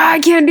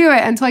 I can't do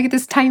it until I get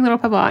this tiny little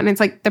pebble. And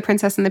it's like the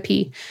Princess and the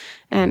Pea.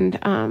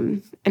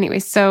 And anyway,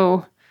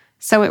 so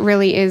it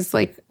really is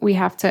like we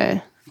have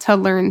to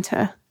learn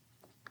to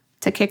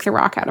kick the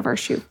rock out of our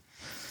shoe.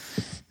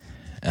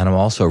 And I'm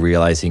also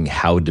realizing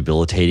how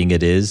debilitating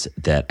it is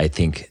that I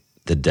think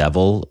the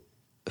devil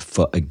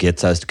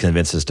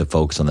convinces us to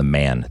focus on the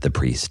man, the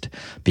priest,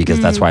 because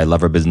that's why I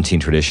love our Byzantine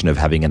tradition of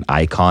having an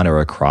icon or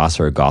a cross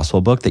or a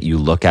gospel book that you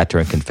look at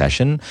during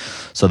confession.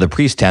 So the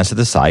priest stands to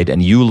the side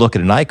and you look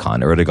at an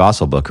icon or at a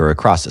gospel book or a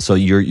cross. So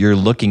you're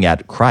looking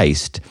at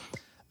Christ,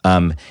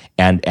 and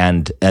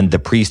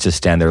the priest is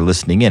standing there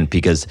listening in,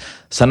 because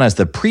sometimes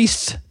the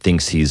priest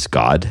thinks he's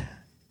God,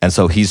 and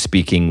so he's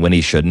speaking when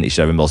he shouldn't. He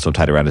should have a millstone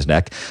tied around his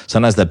neck.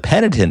 Sometimes the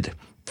penitent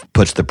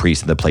puts the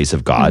priest in the place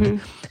of God.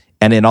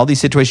 And in all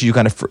these situations, you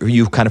kind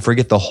of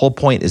forget the whole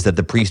point is that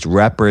the priest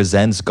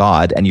represents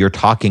God, and you're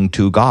talking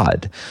to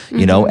God,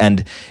 you know.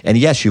 And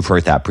yes, you've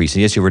hurt that priest,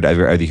 and yes, you've hurt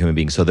other human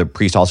beings. So the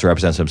priest also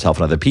represents himself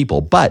and other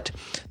people. But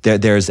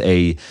there's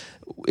if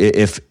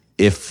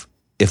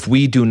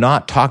we do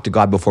not talk to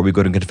God before we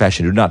go to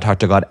confession, do not talk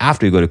to God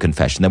after we go to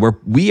confession, then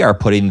we are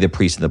putting the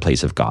priest in the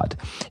place of God.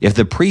 If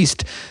the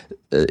priest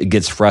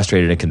gets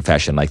frustrated in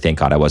confession, like, thank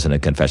God I wasn't in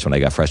confession when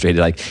I got frustrated.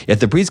 Like,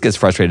 if the priest gets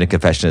frustrated in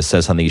confession and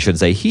says something he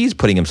shouldn't say, he's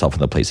putting himself in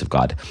the place of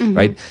God,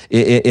 right?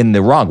 In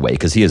the wrong way,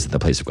 because he is in the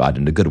place of God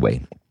in a good way.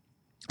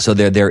 So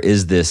there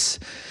is this,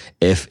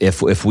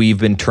 if we've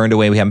been turned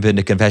away, we haven't been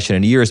to confession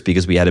in years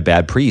because we had a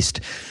bad priest,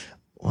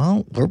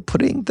 well, we're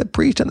putting the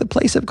priest in the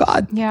place of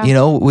God. Yeah. You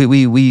know,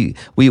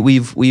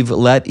 we've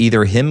let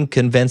either him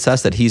convince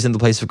us that he's in the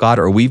place of God,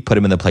 or we've put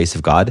him in the place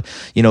of God.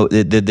 You know,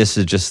 this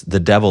is just, the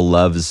devil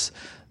loves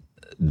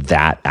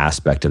that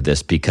aspect of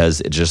this, because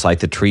it's just like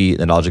the tree,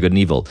 the knowledge of good and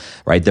evil,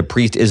 right? The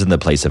priest is in the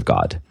place of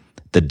God.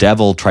 The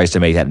devil tries to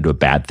make that into a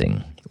bad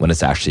thing when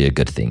it's actually a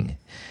good thing.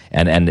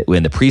 And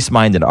in the priest's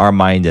mind, in our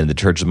mind, in the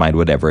church's mind,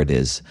 whatever it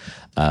is,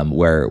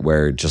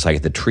 where just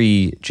like the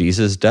tree,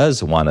 Jesus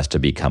does want us to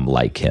become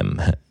like him.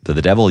 But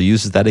the devil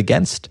uses that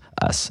against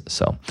us.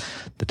 So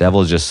the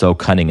devil is just so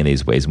cunning in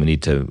these ways. We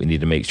need to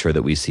make sure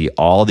that we see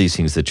all these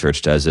things the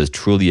church does as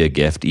truly a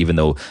gift, even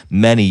though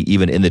many,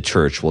 even in the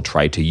church, will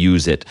try to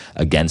use it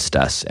against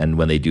us. And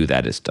when they do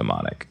that, it's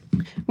demonic.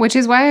 Which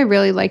is why I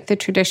really like the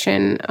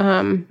tradition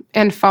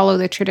and follow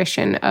the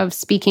tradition of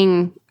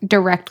speaking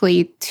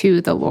directly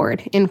to the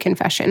Lord in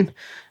confession,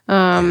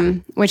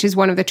 which is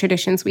one of the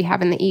traditions we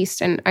have in the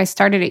East. And I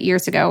started it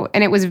years ago,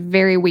 and it was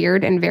very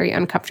weird and very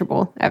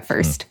uncomfortable at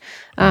first.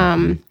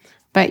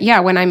 But yeah,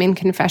 when I'm in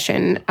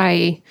confession,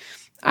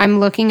 I'm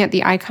looking at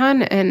the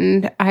icon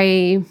and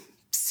I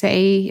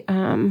say,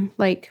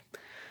 like,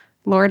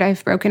 Lord,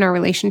 I've broken our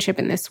relationship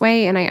in this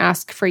way, and I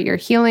ask for your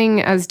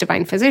healing as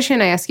divine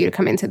physician. I ask you to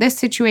come into this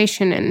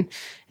situation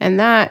and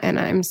that, and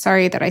I'm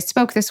sorry that I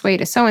spoke this way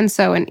to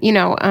so-and-so, and, you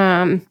know,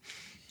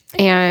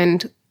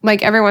 and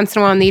like every once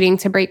in a while needing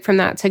to break from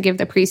that to give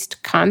the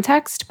priest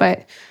context.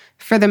 But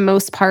for the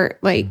most part,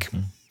 like,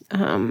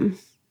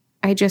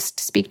 I just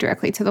speak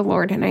directly to the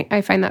Lord, and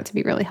I find that to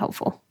be really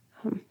helpful.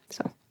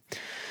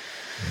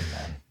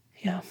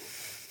 Yeah.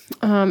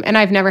 And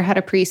I've never had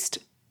a priest.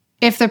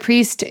 If the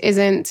priest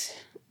isn't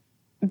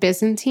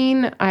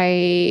Byzantine,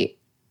 I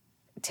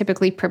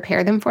typically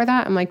prepare them for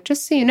that. I'm like,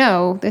 just so you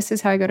know, this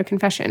is how I go to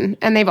confession.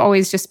 And they've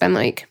always just been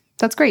like,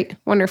 that's great,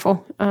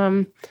 wonderful.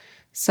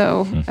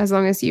 So as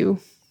long as you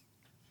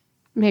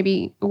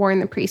maybe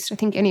warn the priest, I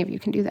think any of you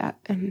can do that.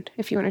 And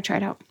if you want to try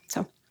it out.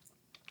 So,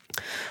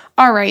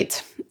 all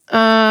right.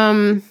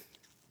 Goodreads,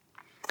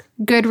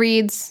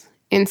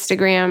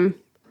 Instagram,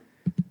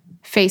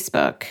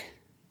 Facebook,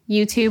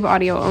 YouTube,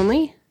 audio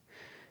only.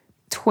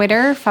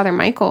 Twitter, Father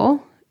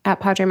Michael,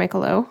 at Padre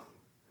Michael O.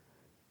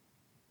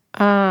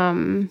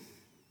 I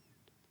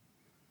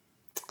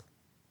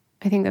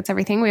think that's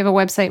everything. We have a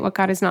website,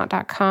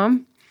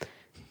 whatgodisnot.com.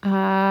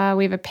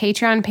 We have a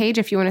Patreon page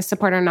if you want to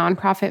support our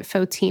nonprofit,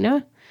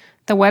 Fotina.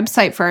 The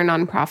website for our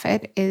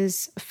nonprofit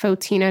is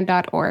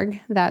fotina.org.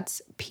 That's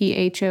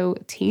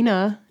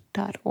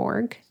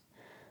PHOTina.org.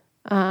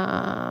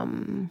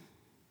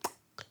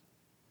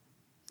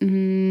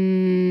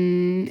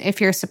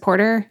 If you're a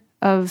supporter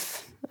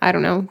of, I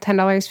don't know, $10,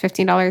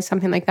 $15,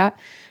 something like that,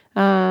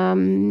 a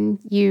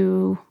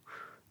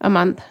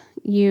month,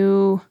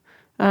 you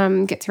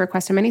get to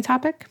request a mini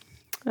topic.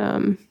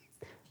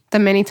 The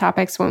mini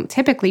topics won't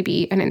typically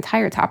be an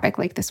entire topic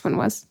like this one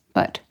was,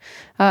 but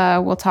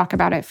we'll talk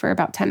about it for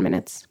about 10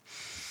 minutes.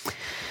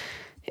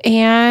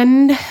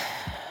 And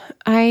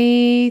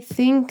I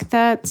think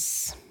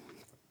that's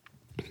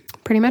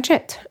pretty much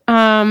it.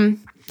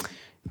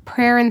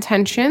 Prayer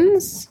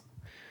intentions.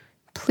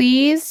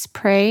 Please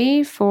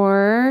pray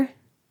for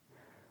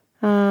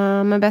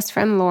my best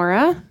friend,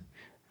 Laura.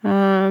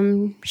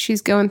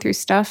 She's going through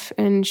stuff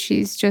and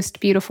she's just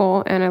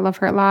beautiful and I love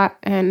her a lot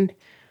and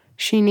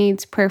she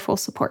needs prayerful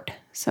support.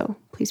 So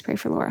please pray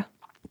for Laura.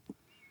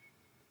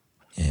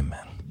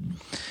 Amen.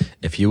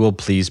 If you will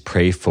please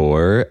pray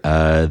for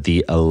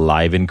the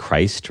Alive in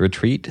Christ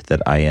retreat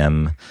that I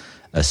am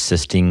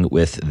assisting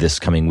with this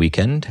coming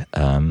weekend.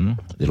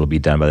 It'll be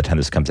done by the time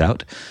this comes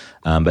out.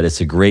 But it's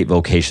a great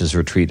vocations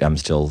retreat. I'm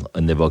still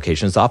in the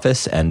vocations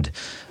office, and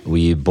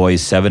we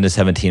boys 7 to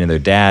 17 and their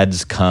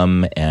dads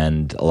come,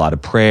 and a lot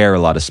of prayer, a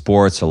lot of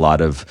sports, a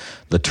lot of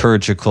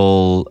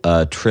liturgical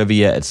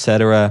trivia,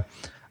 etc.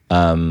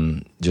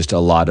 Just a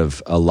lot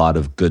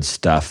of good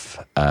stuff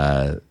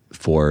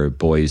for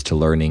boys to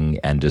learning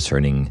and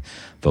discerning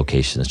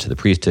vocations to the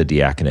priesthood,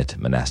 diaconate,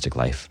 monastic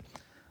life,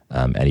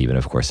 and even,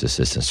 of course,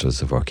 assistance to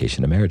the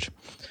vocation of marriage.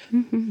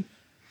 Mm-hmm.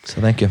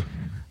 So thank you.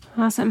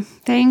 Awesome.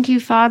 Thank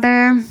you,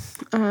 Father.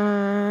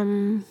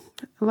 I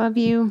love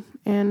you,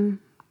 and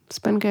it's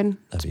been good.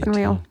 It's been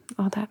real,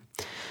 all that.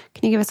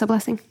 Can you give us a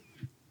blessing?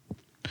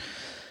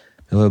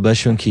 The Lord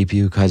bless you and keep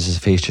you, cause his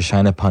face to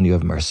shine upon you,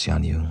 have mercy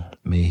on you.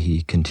 May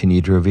he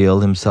continue to reveal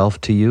himself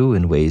to you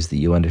in ways that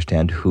you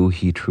understand who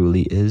he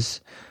truly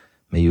is.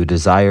 May you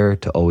desire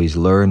to always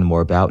learn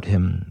more about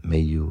him. May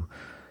you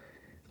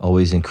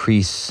always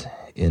increase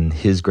in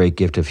his great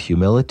gift of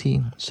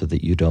humility so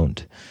that you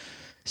don't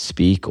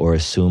speak or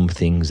assume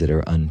things that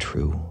are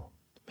untrue.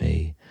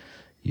 May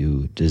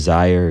you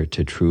desire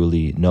to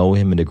truly know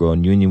him and to grow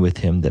in union with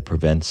him that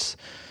prevents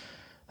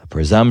a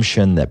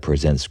presumption, that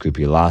presents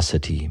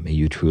scrupulosity. May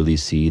you truly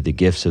see the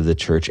gifts of the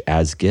church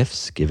as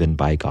gifts given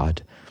by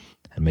God.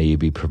 And may you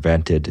be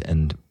prevented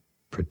and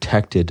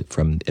protected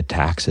from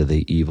attacks of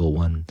the evil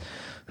one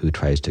who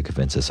tries to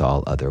convince us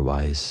all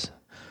otherwise.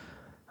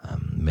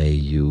 May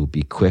you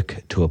be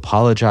quick to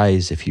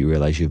apologize if you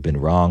realize you've been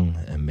wrong,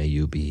 and may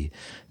you be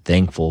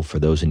thankful for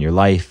those in your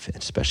life,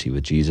 especially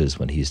with Jesus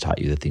when he's taught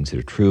you the things that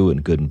are true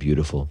and good and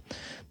beautiful.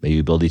 May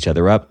you build each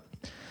other up.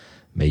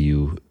 May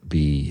you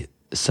be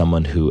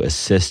someone who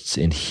assists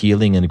in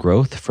healing and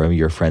growth from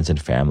your friends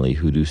and family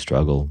who do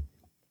struggle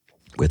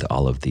with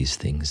all of these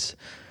things.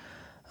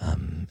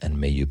 And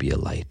may you be a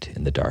light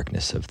in the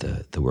darkness of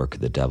the work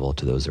of the devil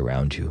to those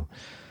around you,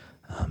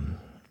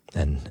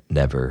 and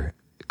never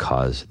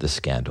cause the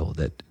scandal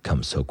that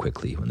comes so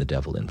quickly when the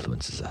devil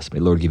influences us. May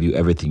the Lord give you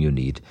everything you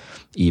need,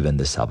 even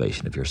the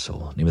salvation of your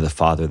soul. In the name of the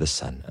Father, the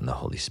Son, and the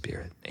Holy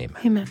Spirit.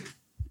 Amen. Amen.